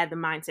 you've got to have the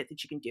mindset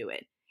that you can do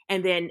it.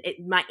 And then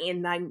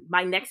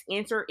my next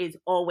answer is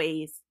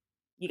always,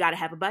 you got to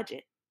have a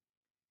budget.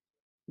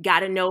 You got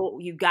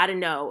to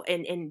know.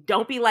 And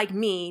don't be like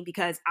me,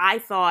 because I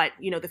thought,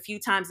 the few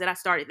times that I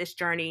started this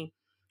journey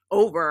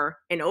over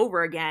and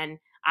over again,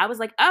 I was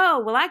like,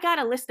 oh, well, I got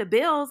a list of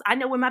bills. I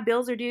know when my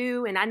bills are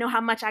due and I know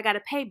how much I got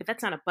to pay, but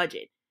that's not a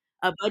budget.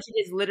 A budget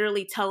is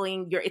literally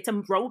it's a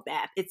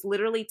roadmap. It's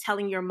literally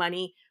telling your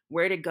money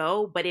where to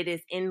go, but it is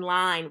in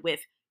line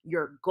with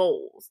your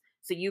goals.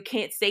 So you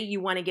can't say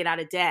you want to get out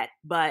of debt,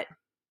 but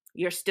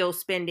you're still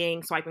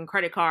swiping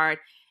credit card.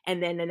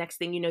 And then the next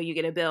thing you know, you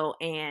get a bill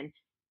and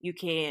you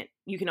can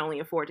only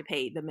afford to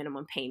pay the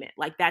minimum payment.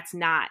 Like, that's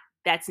not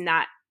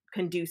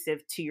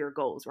conducive to your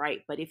goals,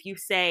 right? But if you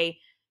say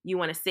you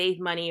want to save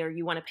money or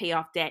you want to pay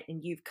off debt,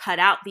 and you've cut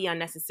out the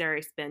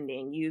unnecessary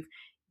spending, you've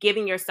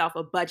given yourself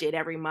a budget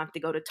every month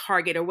to go to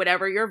Target or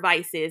whatever your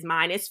vice is.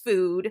 Mine is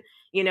food.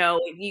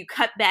 If you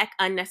cut back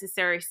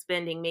unnecessary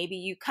spending, maybe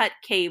you cut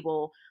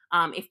cable.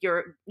 If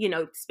you're,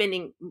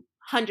 spending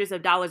hundreds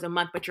of dollars a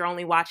month, but you're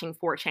only watching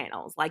 4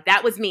 channels. Like,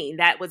 that was me.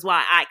 That was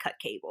why I cut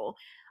cable.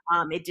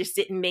 It just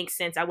didn't make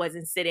sense. I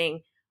wasn't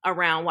sitting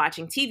around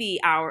watching TV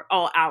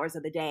all hours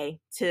of the day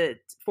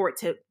for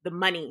the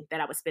money that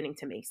I was spending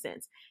to make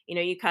sense.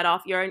 You cut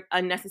off your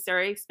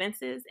unnecessary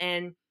expenses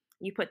and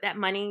you put that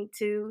money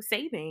to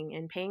saving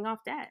and paying off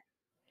debt.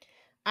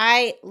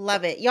 I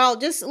love it. Y'all,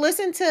 just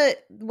listen to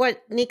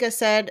what Nika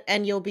said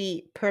and you'll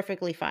be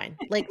perfectly fine.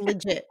 Like,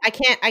 legit. I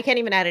can't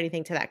even add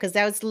anything to that, because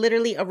that was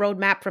literally a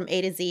roadmap from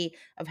A to Z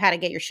of how to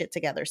get your shit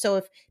together. So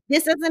if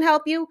this doesn't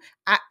help you,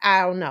 I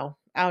don't know.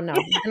 I don't know.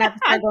 You're gonna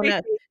have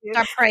to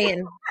start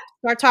praying.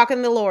 Start talking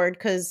to the Lord,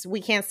 because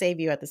we can't save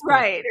you at this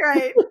point.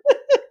 Right.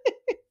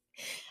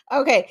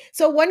 Okay.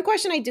 So one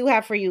question I do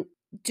have for you.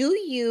 Do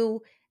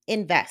you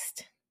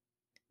invest?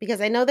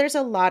 Because I know there's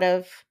a lot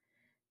of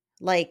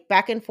like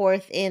back and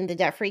forth in the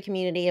debt-free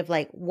community of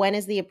like, when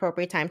is the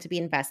appropriate time to be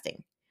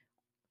investing?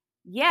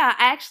 Yeah,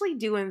 I actually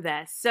do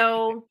invest.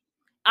 So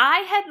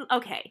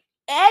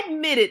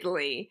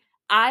admittedly,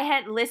 I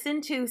had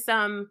listened to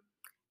some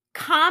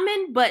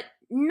common, but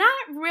not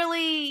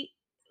really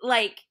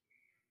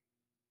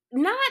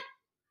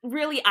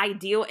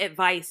ideal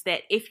advice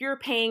that if you're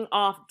paying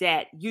off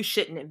debt, you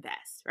shouldn't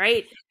invest,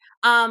 right?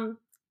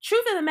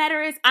 truth of the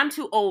matter is, I'm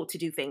too old to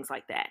do things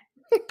like that.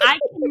 I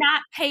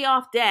cannot pay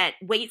off debt,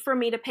 wait for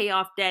me to pay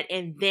off debt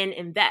and then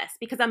invest,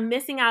 because I'm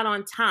missing out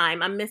on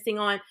time. I'm missing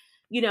on,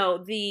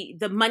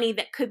 the money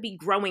that could be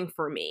growing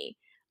for me,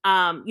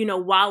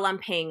 while I'm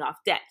paying off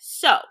debt.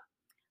 So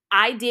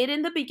I did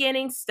in the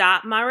beginning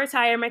stop my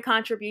retirement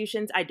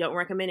contributions. I don't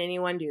recommend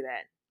anyone do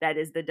that. That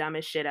is the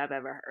dumbest shit I've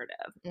ever heard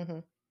of. Mm-hmm.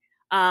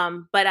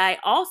 But I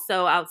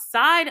also,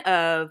 outside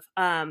of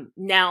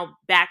now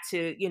back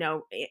to,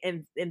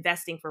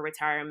 investing for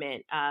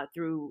retirement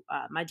through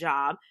my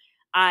job,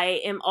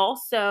 I am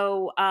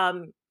also,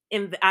 I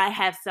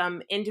have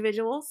some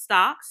individual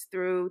stocks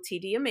through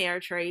TD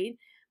Ameritrade,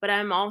 but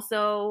I'm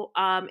also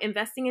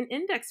investing in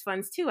index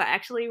funds too. I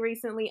actually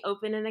recently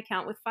opened an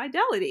account with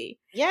Fidelity.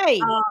 Yay.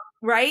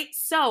 Right.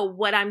 So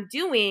what I'm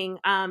doing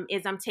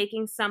is I'm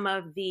taking some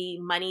of the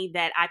money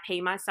that I pay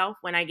myself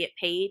when I get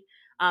paid,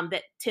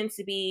 that tends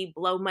to be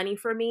blow money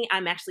for me.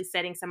 I'm actually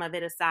setting some of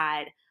it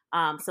aside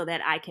so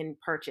that I can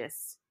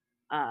purchase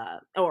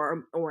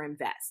or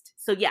invest.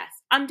 So yes,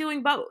 I'm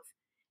doing both.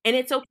 And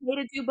it's okay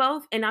to do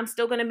both. And I'm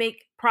still going to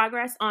make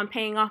progress on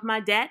paying off my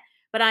debt.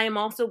 But I am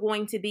also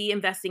going to be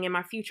investing in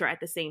my future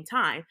at the same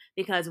time,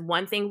 because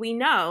one thing we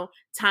know,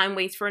 time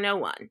waits for no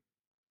one.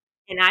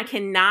 And I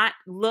cannot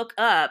look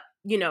up,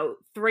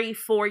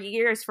 3-4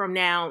 years from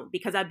now,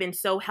 because I've been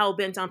so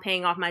hell-bent on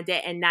paying off my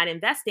debt and not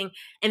investing.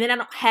 And then I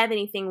don't have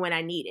anything when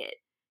I need it,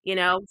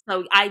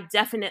 So I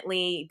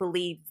definitely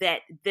believe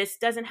that this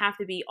doesn't have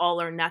to be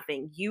all or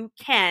nothing. You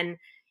can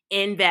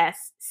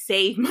invest,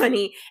 save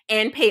money,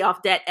 and pay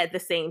off debt at the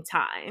same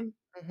time.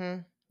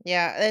 Mm-hmm.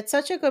 Yeah, it's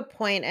such a good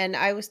point. And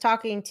I was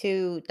talking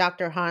to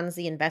Dr. Hans,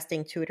 the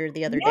investing tutor,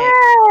 the other day.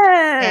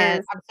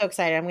 And I'm so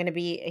excited.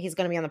 He's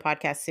going to be on the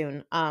podcast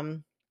soon.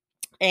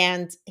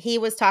 And he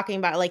was talking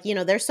about, like,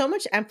 there's so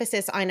much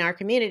emphasis on our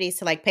communities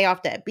to, like, pay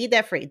off debt, be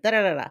debt free, da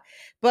da da da.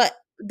 But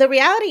the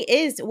reality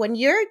is, when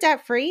you're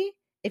debt free,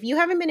 if you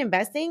haven't been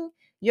investing,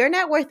 your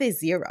net worth is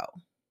zero.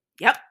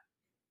 Yep.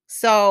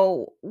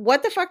 So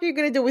what the fuck are you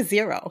going to do with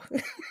zero?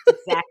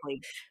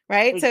 Exactly.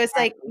 Right? Exactly. So it's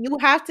like, you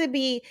have to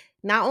be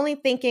not only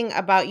thinking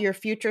about your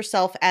future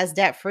self as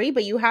debt free,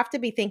 but you have to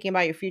be thinking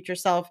about your future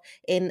self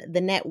in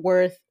the net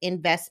worth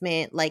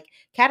investment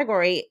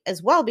category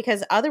as well,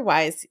 because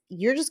otherwise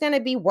you're just going to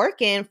be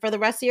working for the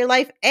rest of your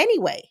life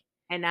anyway.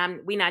 And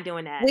we're not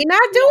doing that. We're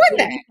not doing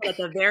that. At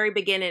the very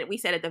beginning, we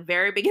said at the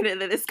very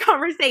beginning of this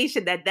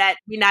conversation that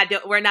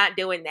we're not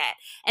doing that.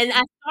 And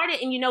I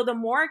started, and the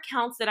more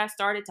accounts that I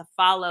started to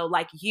follow,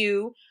 like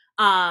you,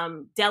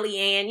 Deli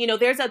Ann,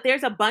 there's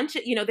a bunch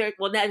of,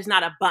 there's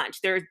not a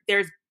bunch.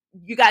 There's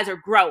you guys are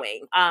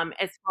growing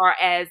as far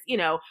as,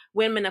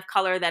 women of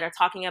color that are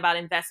talking about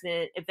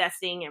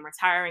investing and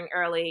retiring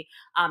early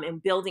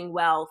and building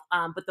wealth.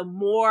 But the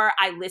more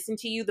I listen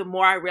to you, the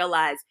more I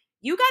realize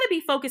you got to be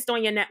focused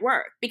on your net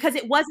worth, because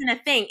it wasn't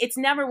a thing. It's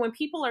never, when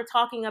people are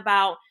talking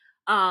about,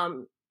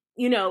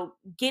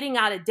 getting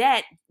out of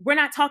debt, we're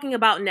not talking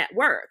about net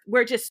worth.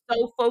 We're just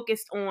so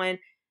focused on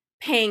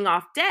paying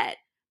off debt.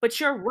 But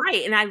you're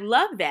right. And I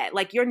love that.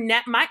 Like,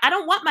 I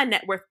don't want my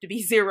net worth to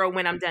be zero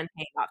when I'm done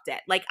paying off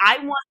debt. Like, I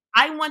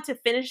want to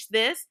finish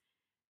this,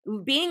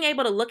 being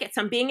able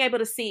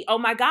to see, oh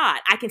my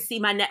God, I can see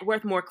my net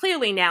worth more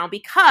clearly now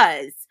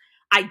because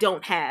I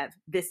don't have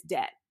this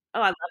debt. Oh,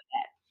 I love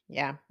that.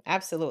 Yeah,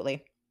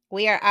 absolutely.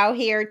 We are out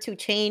here to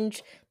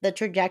change the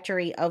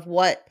trajectory of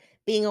what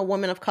being a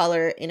woman of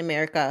color in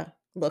America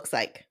looks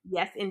like.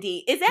 Yes,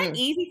 indeed. Is that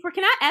easy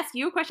can I ask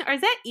you a question? Or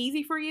is that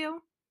easy for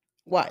you?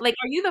 What? Like,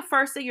 are you the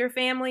first of your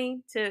family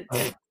to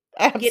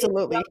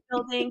absolutely get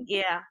building?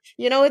 Yeah.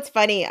 It's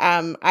funny.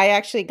 I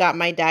actually got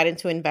my dad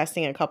into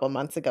investing a couple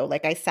months ago.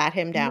 Like, I sat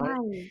him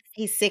down. Nice.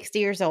 He's 60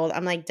 years old.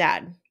 I'm like,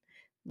 Dad,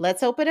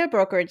 let's open a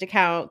brokerage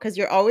account, because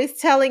you're always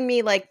telling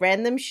me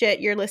random shit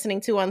you're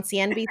listening to on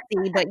CNBC,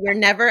 but you're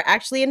never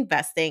actually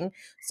investing.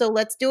 So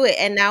let's do it.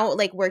 And now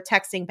we're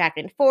texting back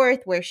and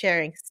forth. We're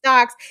sharing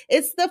stocks.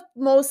 It's the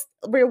most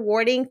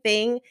rewarding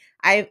thing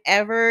I've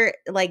ever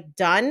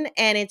done.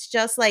 And it's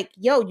just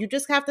yo, you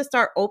just have to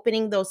start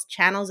opening those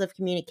channels of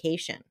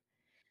communication.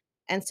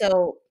 And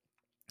so,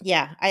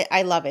 yeah,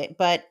 I love it.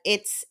 But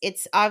it's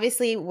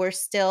obviously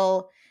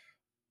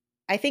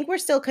I think we're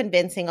still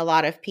convincing a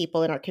lot of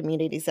people in our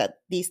communities that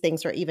these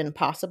things are even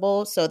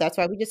possible. So that's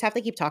why we just have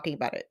to keep talking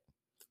about it.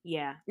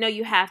 Yeah, no,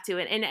 you have to.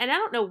 And I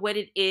don't know what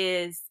it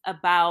is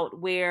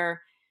about where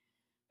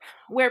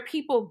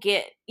people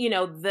get,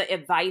 the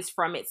advice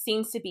from. It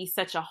seems to be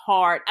such a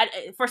hard,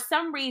 for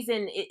some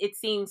reason, it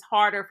seems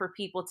harder for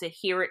people to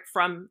hear it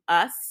from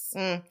us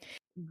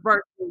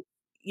versus,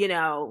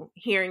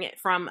 hearing it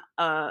from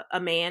a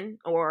man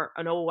or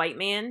an old white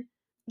man.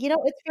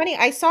 It's funny.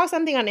 I saw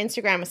something on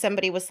Instagram where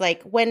somebody was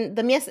like, when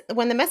the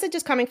message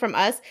is coming from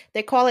us,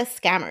 they call us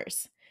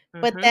scammers.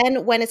 Mm-hmm. But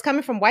then when it's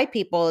coming from white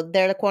people,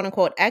 they're the quote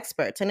unquote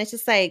experts. And it's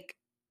just like,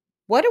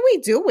 what are we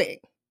doing?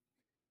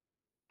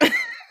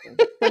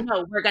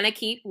 No, we're gonna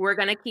keep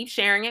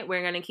sharing it.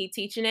 We're gonna keep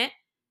teaching it,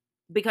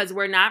 because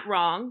we're not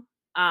wrong.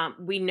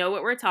 We know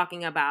what we're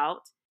talking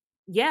about.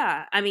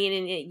 Yeah, I mean,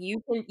 and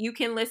you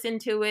can listen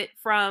to it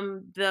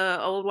from the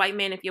old white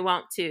man if you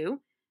want to,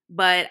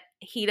 but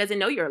he doesn't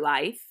know your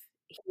life.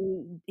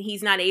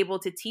 He's not able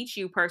to teach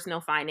you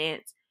personal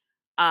finance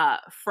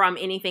from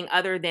anything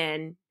other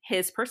than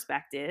his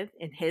perspective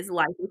and his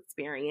life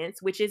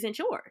experience, which isn't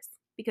yours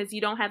because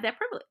you don't have that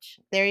privilege.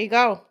 There you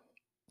go.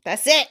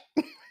 That's it.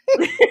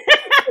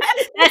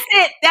 That's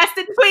it. That's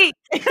the tweet.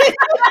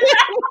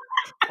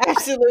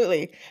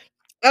 Absolutely.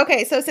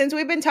 Okay, so since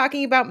we've been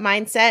talking about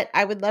mindset,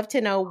 I would love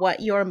to know what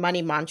your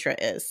money mantra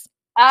is.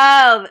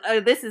 Oh,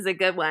 this is a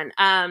good one.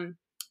 I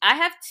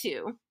have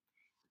two.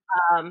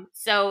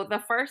 So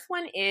the first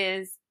one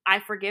is I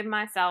forgive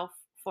myself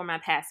for my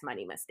past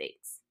money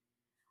mistakes.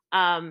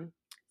 Um,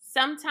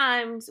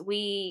 Sometimes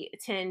we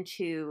tend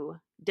to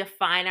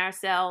define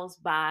ourselves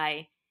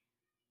by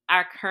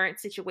our current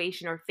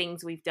situation or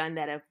things we've done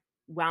that have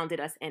wounded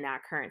us in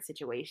our current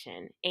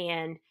situation.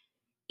 And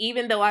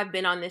even though I've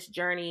been on this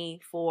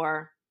journey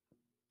for,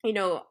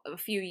 a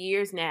few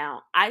years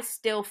now, I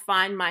still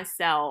find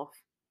myself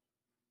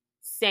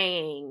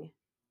saying,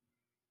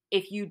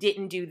 if you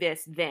didn't do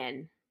this,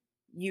 then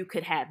you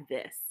could have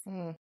this.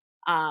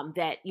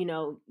 That,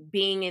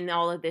 being in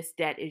all of this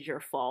debt is your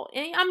fault.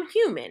 And I'm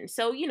human.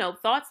 So,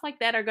 thoughts like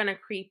that are going to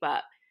creep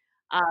up.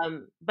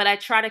 But I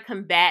try to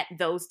combat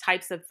those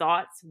types of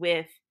thoughts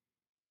with,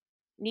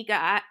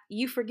 Nika,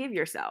 you forgive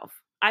yourself.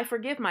 I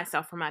forgive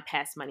myself for my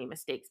past money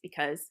mistakes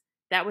because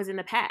that was in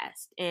the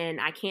past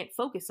and I can't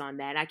focus on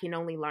that. I can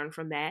only learn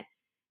from that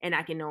and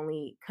I can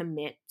only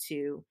commit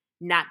to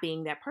not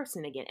being that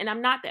person again. And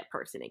I'm not that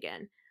person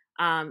again.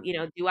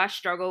 Do I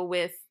struggle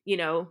with,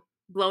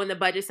 blowing the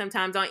budget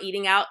sometimes on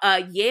eating out?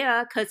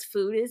 Yeah, because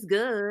food is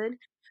good.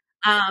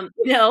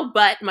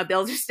 But my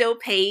bills are still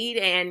paid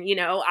and,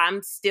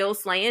 I'm still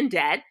slaying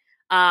debt.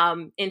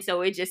 And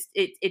so it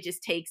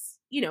just takes,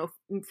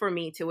 for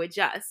me to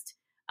adjust.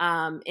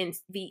 And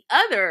the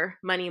other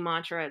money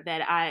mantra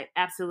that I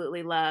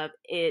absolutely love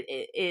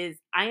is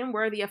I am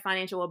worthy of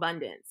financial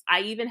abundance.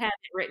 I even have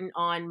it written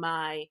on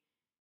my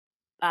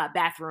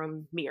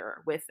bathroom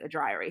mirror with a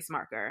dry erase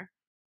marker.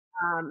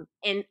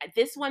 And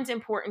this one's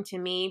important to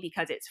me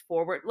because it's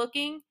forward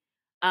looking.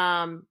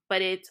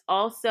 But it's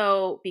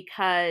also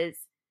because,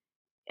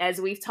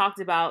 as we've talked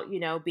about,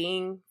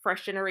 being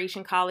first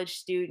generation college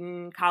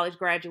student, college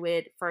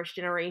graduate, first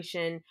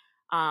generation,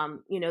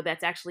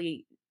 that's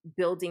actually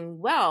building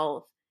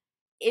wealth.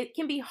 It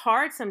can be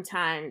hard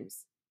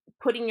sometimes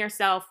putting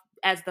yourself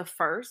as the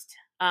first,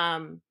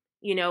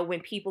 when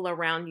people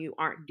around you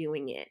aren't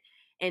doing it.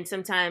 And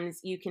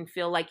sometimes you can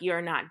feel like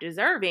you're not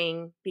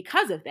deserving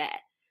because of that.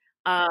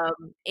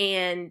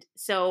 And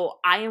so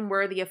I am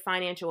worthy of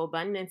financial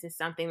abundance is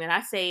something that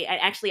I say,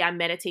 I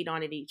meditate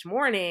on it each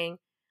morning,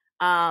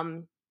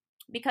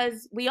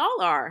 because we all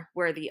are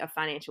worthy of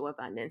financial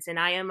abundance. And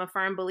I am a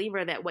firm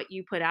believer that what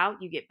you put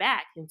out, you get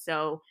back. And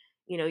so,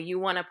 you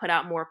want to put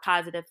out more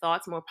positive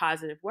thoughts, more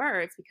positive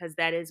words, because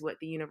that is what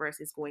the universe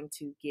is going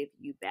to give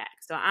you back.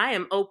 So I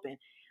am open.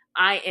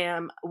 I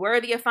am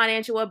worthy of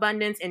financial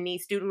abundance and need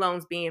student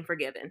loans being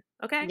forgiven.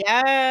 Okay.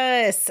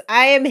 Yes,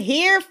 I am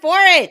here for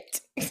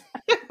it.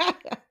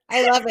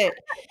 I love it.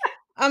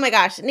 Oh my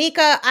gosh,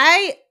 Nika,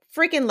 I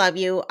freaking love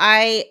you.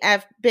 I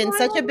have been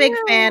such a big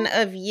fan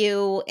of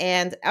you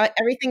and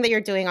everything that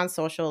you're doing on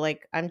social.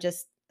 Like, I'm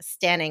just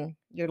standing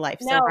your life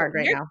so hard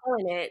right now. You're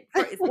doing it.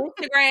 It's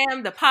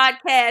Instagram, the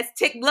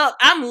podcast, Look,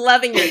 I'm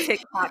loving your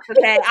TikToks,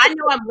 okay? I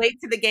know I'm late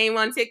to the game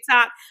on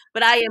TikTok,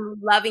 but I am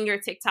loving your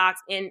TikToks.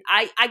 And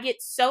I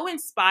get so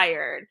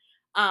inspired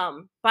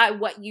by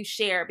what you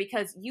share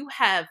because you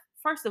have,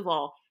 first of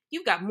all,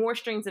 you've got more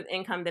streams of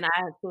income than I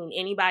have seen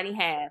anybody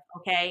have,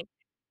 okay?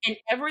 And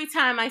every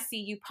time I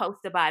see you post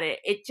about it,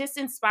 it just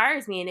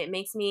inspires me and it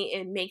makes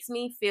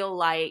me feel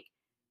like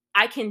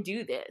I can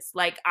do this.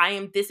 Like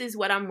this is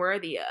what I'm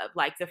worthy of.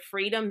 Like the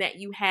freedom that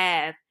you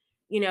have,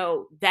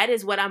 that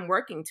is what I'm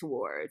working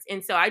towards.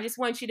 And so I just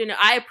want you to know,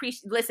 I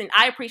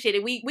appreciate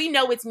it. We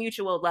know it's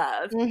mutual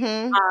love,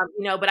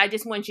 but I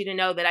just want you to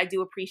know that I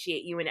do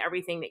appreciate you and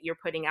everything that you're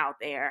putting out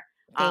there.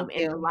 And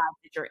the lives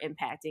that you're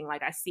impacting.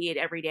 Like I see it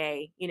every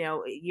day,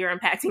 you're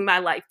impacting my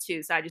life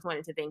too. So I just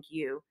wanted to thank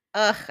you.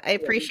 I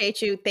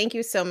appreciate you. Thank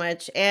you so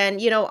much. And,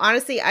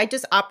 honestly, I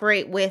just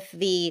operate with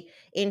the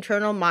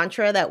internal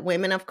mantra that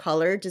women of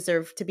color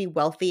deserve to be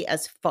wealthy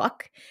as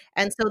fuck.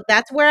 And so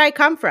that's where I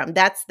come from.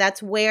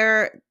 That's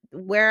where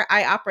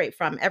I operate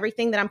from.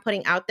 Everything that I'm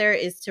putting out there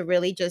is to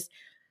really just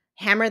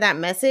hammer that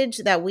message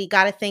that we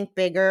got to think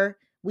bigger.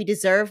 We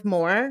deserve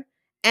more.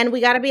 And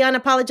we got to be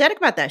unapologetic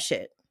about that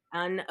shit.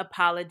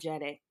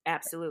 Unapologetic.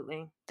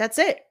 Absolutely. That's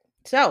it.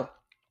 So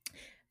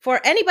for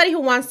anybody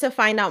who wants to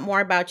find out more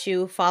about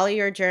you, follow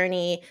your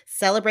journey,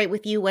 celebrate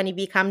with you when you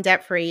become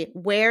debt-free,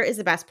 where is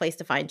the best place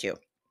to find you?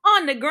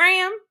 On the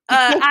gram.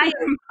 I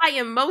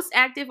am most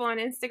active on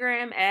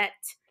Instagram at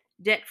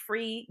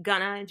debtfree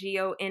Gunna,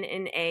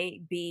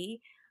 GONNAB.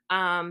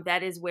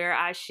 That is where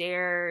I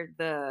share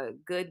the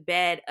good,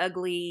 bad,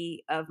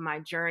 ugly of my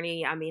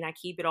journey. I mean, I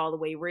keep it all the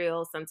way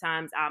real.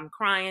 Sometimes I'm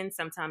crying,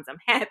 sometimes I'm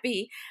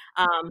happy,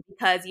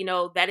 because,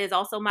 that is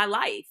also my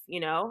life.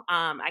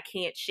 I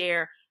can't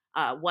share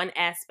one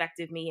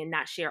aspect of me and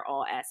not share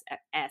all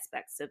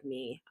aspects of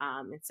me.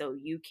 And so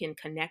you can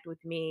connect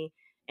with me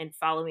and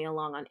follow me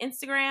along on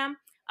Instagram.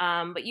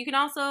 But you can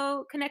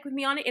also connect with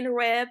me on the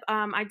interweb.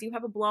 I do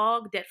have a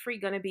blog,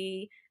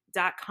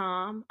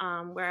 debtfreegonnabee.com,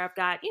 where I've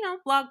got,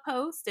 blog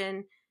posts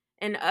and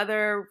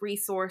other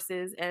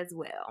resources as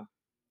well.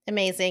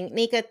 Amazing.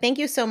 Nika, thank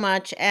you so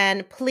much.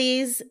 And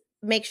please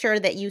make sure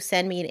that you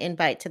send me an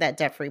invite to that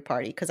debt-free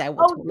party because I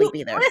will totally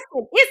be there.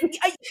 Listen,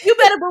 you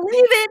better believe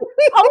it.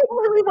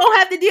 Hopefully we won't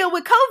have to deal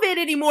with COVID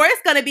anymore.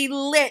 It's going to be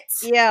lit.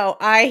 Yo,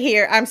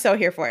 I'm so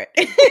here for it.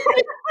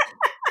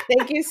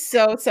 Thank you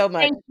so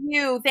much.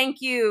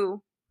 Thank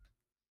you.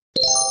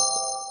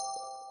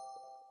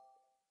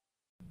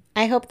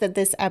 I hope that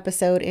this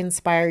episode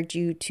inspired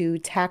you to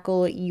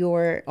tackle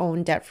your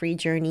own debt-free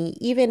journey,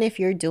 even if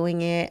you're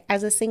doing it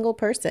as a single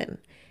person.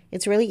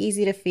 It's really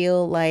easy to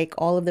feel like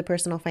all of the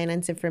personal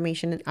finance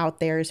information out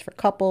there is for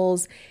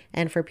couples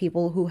and for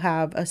people who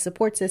have a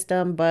support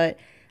system, but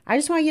I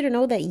just want you to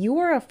know that you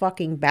are a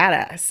fucking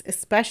badass,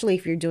 especially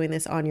if you're doing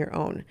this on your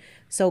own.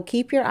 So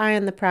keep your eye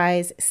on the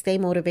prize, stay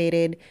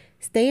motivated,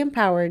 stay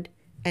empowered,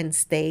 and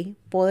stay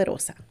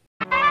poderosa.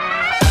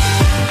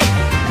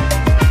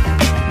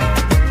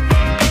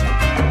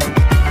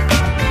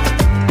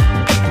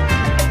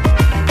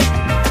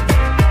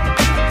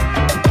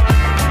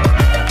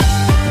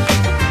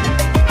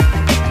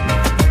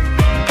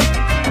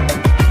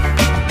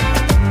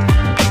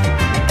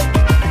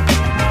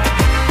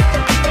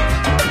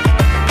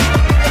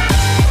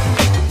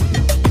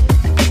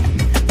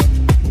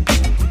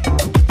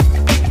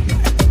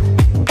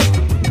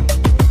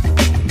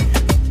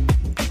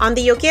 On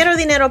the Yo Quiero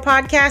Dinero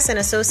podcast and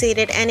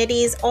associated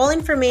entities, all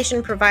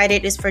information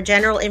provided is for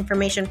general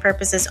information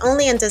purposes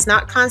only and does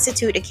not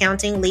constitute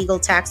accounting, legal,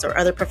 tax, or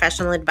other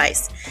professional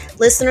advice.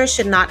 Listeners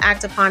should not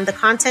act upon the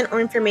content or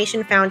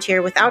information found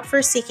here without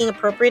first seeking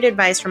appropriate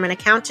advice from an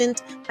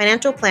accountant,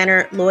 financial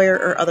planner, lawyer,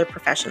 or other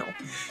professional.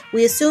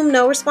 We assume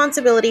no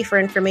responsibility for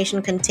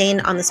information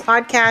contained on this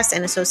podcast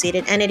and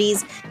associated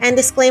entities and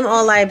disclaim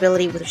all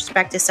liability with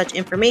respect to such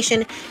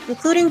information,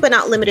 including but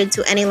not limited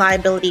to any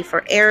liability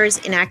for errors,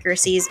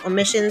 inaccuracies,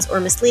 omissions, or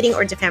misleading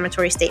or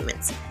defamatory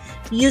statements.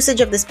 Usage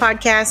of this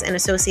podcast and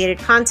associated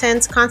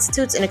contents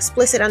constitutes an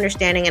explicit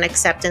understanding and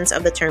acceptance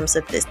of the terms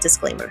of this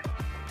disclaimer.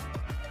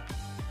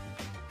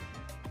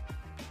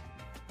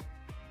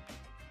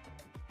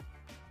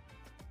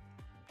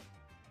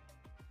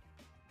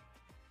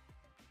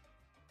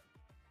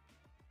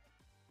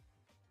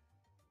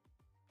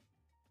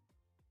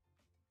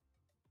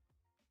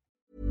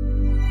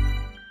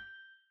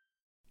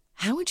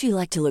 How would you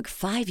like to look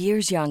 5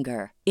 years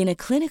younger? In a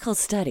clinical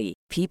study,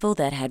 people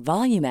that had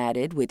volume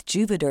added with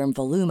Juvederm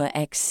Voluma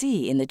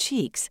XC in the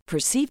cheeks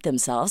perceived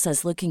themselves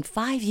as looking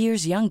 5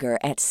 years younger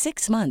at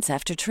 6 months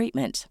after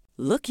treatment.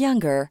 Look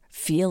younger,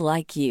 feel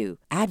like you.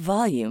 Add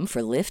volume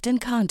for lift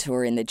and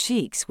contour in the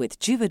cheeks with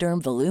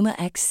Juvederm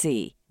Voluma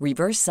XC.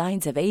 Reverse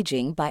signs of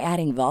aging by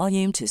adding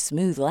volume to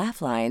smooth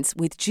laugh lines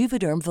with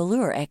Juvederm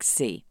Volure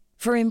XC.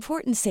 For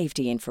important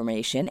safety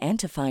information and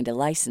to find a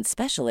licensed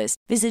specialist,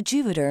 visit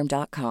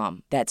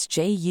Juvederm.com. That's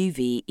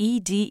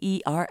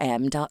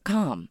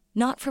JUVEDERM.com.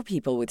 Not for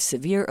people with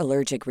severe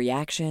allergic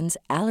reactions,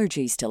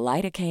 allergies to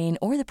lidocaine,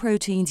 or the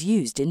proteins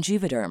used in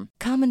Juvederm.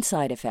 Common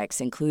side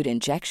effects include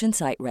injection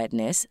site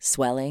redness,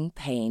 swelling,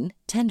 pain,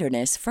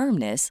 tenderness,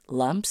 firmness,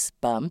 lumps,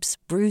 bumps,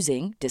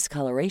 bruising,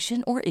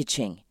 discoloration, or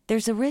itching.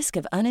 There's a risk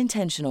of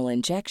unintentional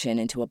injection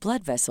into a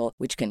blood vessel,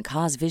 which can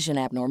cause vision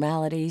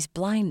abnormalities,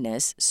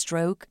 blindness,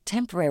 stroke,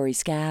 temporary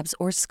scabs,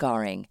 or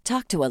scarring.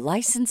 Talk to a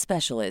licensed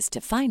specialist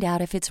to find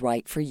out if it's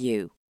right for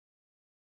you.